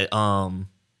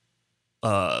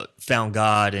found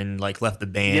God and like left the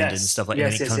band and stuff like that.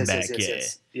 And he come back.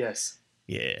 Yes.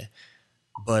 Yeah.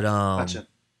 But Gotcha.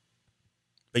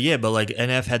 but like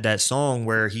NF had that song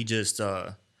where he just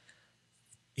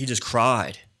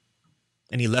cried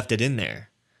and he left it in there.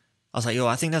 I was like, yo,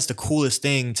 I think that's the coolest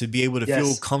thing to be able to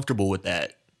feel comfortable with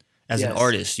that as an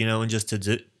artist, and just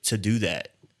to do that.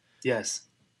 Yes.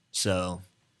 So.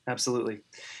 Absolutely.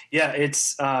 Yeah,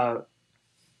 it's I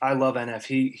love NF.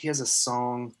 He has a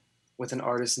song with an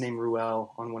artist named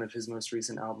Ruel on one of his most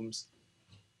recent albums.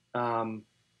 And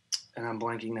I'm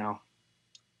blanking now.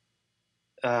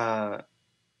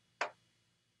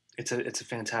 It's a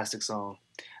fantastic song.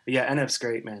 But yeah, NF's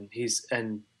great, man.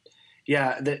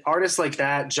 The artists like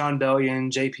that, John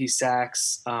Bellion, JP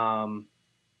Sachs,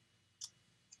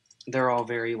 they're all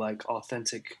very like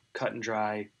authentic, cut and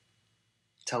dry,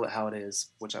 tell it how it is,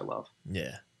 which I love.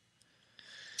 Yeah.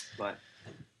 But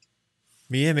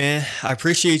But yeah, man, I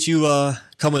appreciate you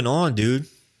coming on, dude.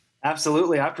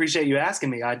 Absolutely. I appreciate you asking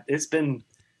me. It's been,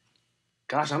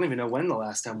 gosh, I don't even know when the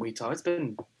last time we talked. It's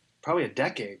been probably a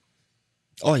decade.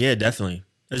 Oh yeah, definitely.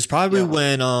 It's probably Yeah.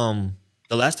 when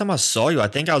the last time I saw you, I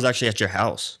think I was actually at your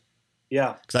house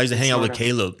Yeah. because I used to In hang out with Smyrna.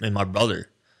 Caleb and my brother.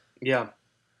 Yeah.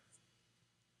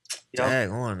 Yep.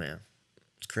 Dang on, man,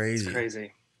 it's It's crazy.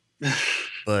 crazy.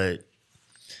 But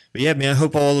yeah, man, I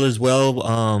hope all is well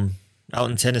out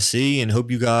in Tennessee, and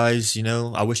hope you guys,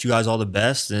 I wish you guys all the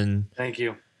best, and Thank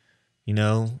you.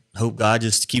 hope God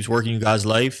just keeps working you guys'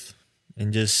 life,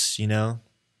 and just you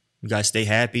guys stay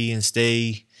happy and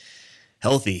stay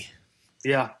healthy.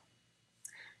 Yeah.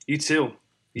 You too.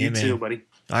 Yeah, You too, man. buddy.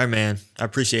 All right, man. I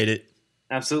appreciate it.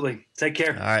 Absolutely. Take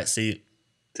care. All right, see you.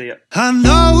 See ya. I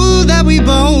know that we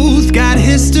both got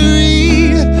history